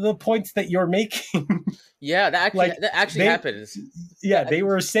the points that you're making. Yeah, that actually happens. Yeah, they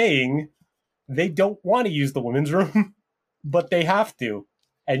were saying they don't want to use the women's room, but they have to.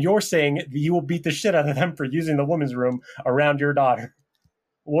 And you're saying you will beat the shit out of them for using the women's room around your daughter,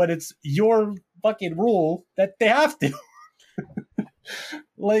 when it's your fucking rule that they have to.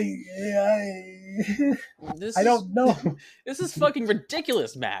 Like, I don't know. This is fucking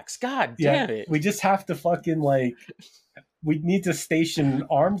ridiculous, Max. God damn it. We just have to fucking like... We need to station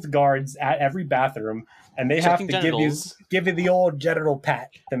armed guards at every bathroom, and they have to give you the old genital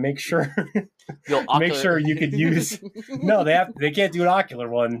pat to make sure make sure you could use. No, they can't do an ocular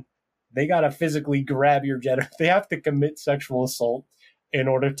one. They gotta physically grab your genital. They have to commit sexual assault in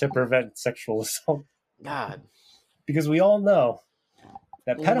order to prevent sexual assault. God, because we all know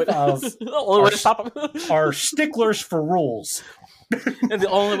that pedophiles are sticklers for rules, and the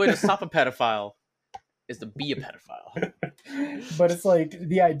only way to stop a pedophile is to be a pedophile. But it's like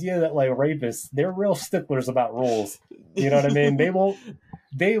the idea that like rapists, they're real sticklers about rules. You know what I mean? They won't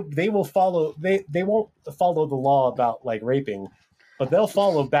follow they won't follow the law about like raping, but they'll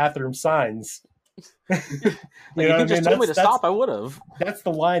follow bathroom signs. You know what I mean? Told me to stop, I would have. That's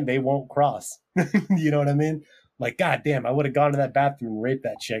the line they won't cross. You know what I mean? Like, god damn, I would have gone to that bathroom and raped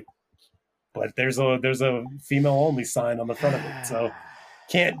that chick. But there's a female only sign on the front of it, so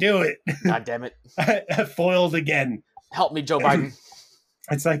can't do it. God damn it. Foiled again. Help me, Joe Biden.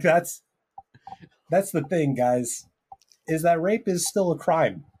 It's like that's the thing, guys, is that rape is still a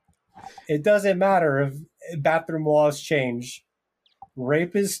crime. It doesn't matter if bathroom laws change.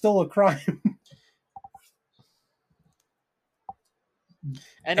 Rape is still a crime.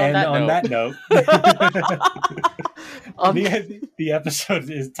 And on that note, the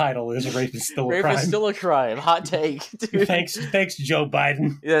episode title is "Rape is Still a Rape Crime." is still a crime. Hot take. Dude. Thanks, Joe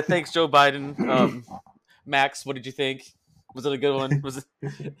Biden. Yeah, thanks, Joe Biden. Max, what did you think? Was it a good one? Was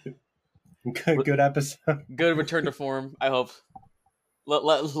it good episode? Good return to form, I hope.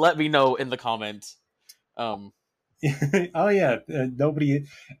 Let me know in the comments. Oh yeah, nobody.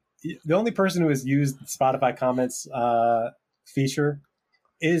 The only person who has used Spotify comments feature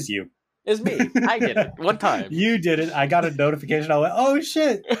is you. It's me. I did it one time. You did it. I got a notification. I went, "Oh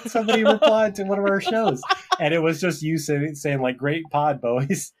shit!" Somebody replied to one of our shows, and it was just you saying like, "Great pod,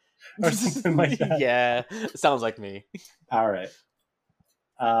 boys," or something like that. Yeah, sounds like me. All right.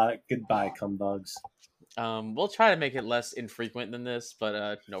 Goodbye, cum dogs. We'll try to make it less infrequent than this,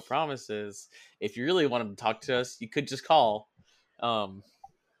 but no promises. If you really wanted to talk to us, you could just call.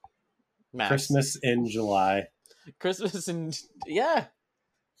 Max. Christmas in July. Christmas in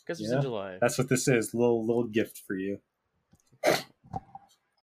July. That's what this is. Little gift for you.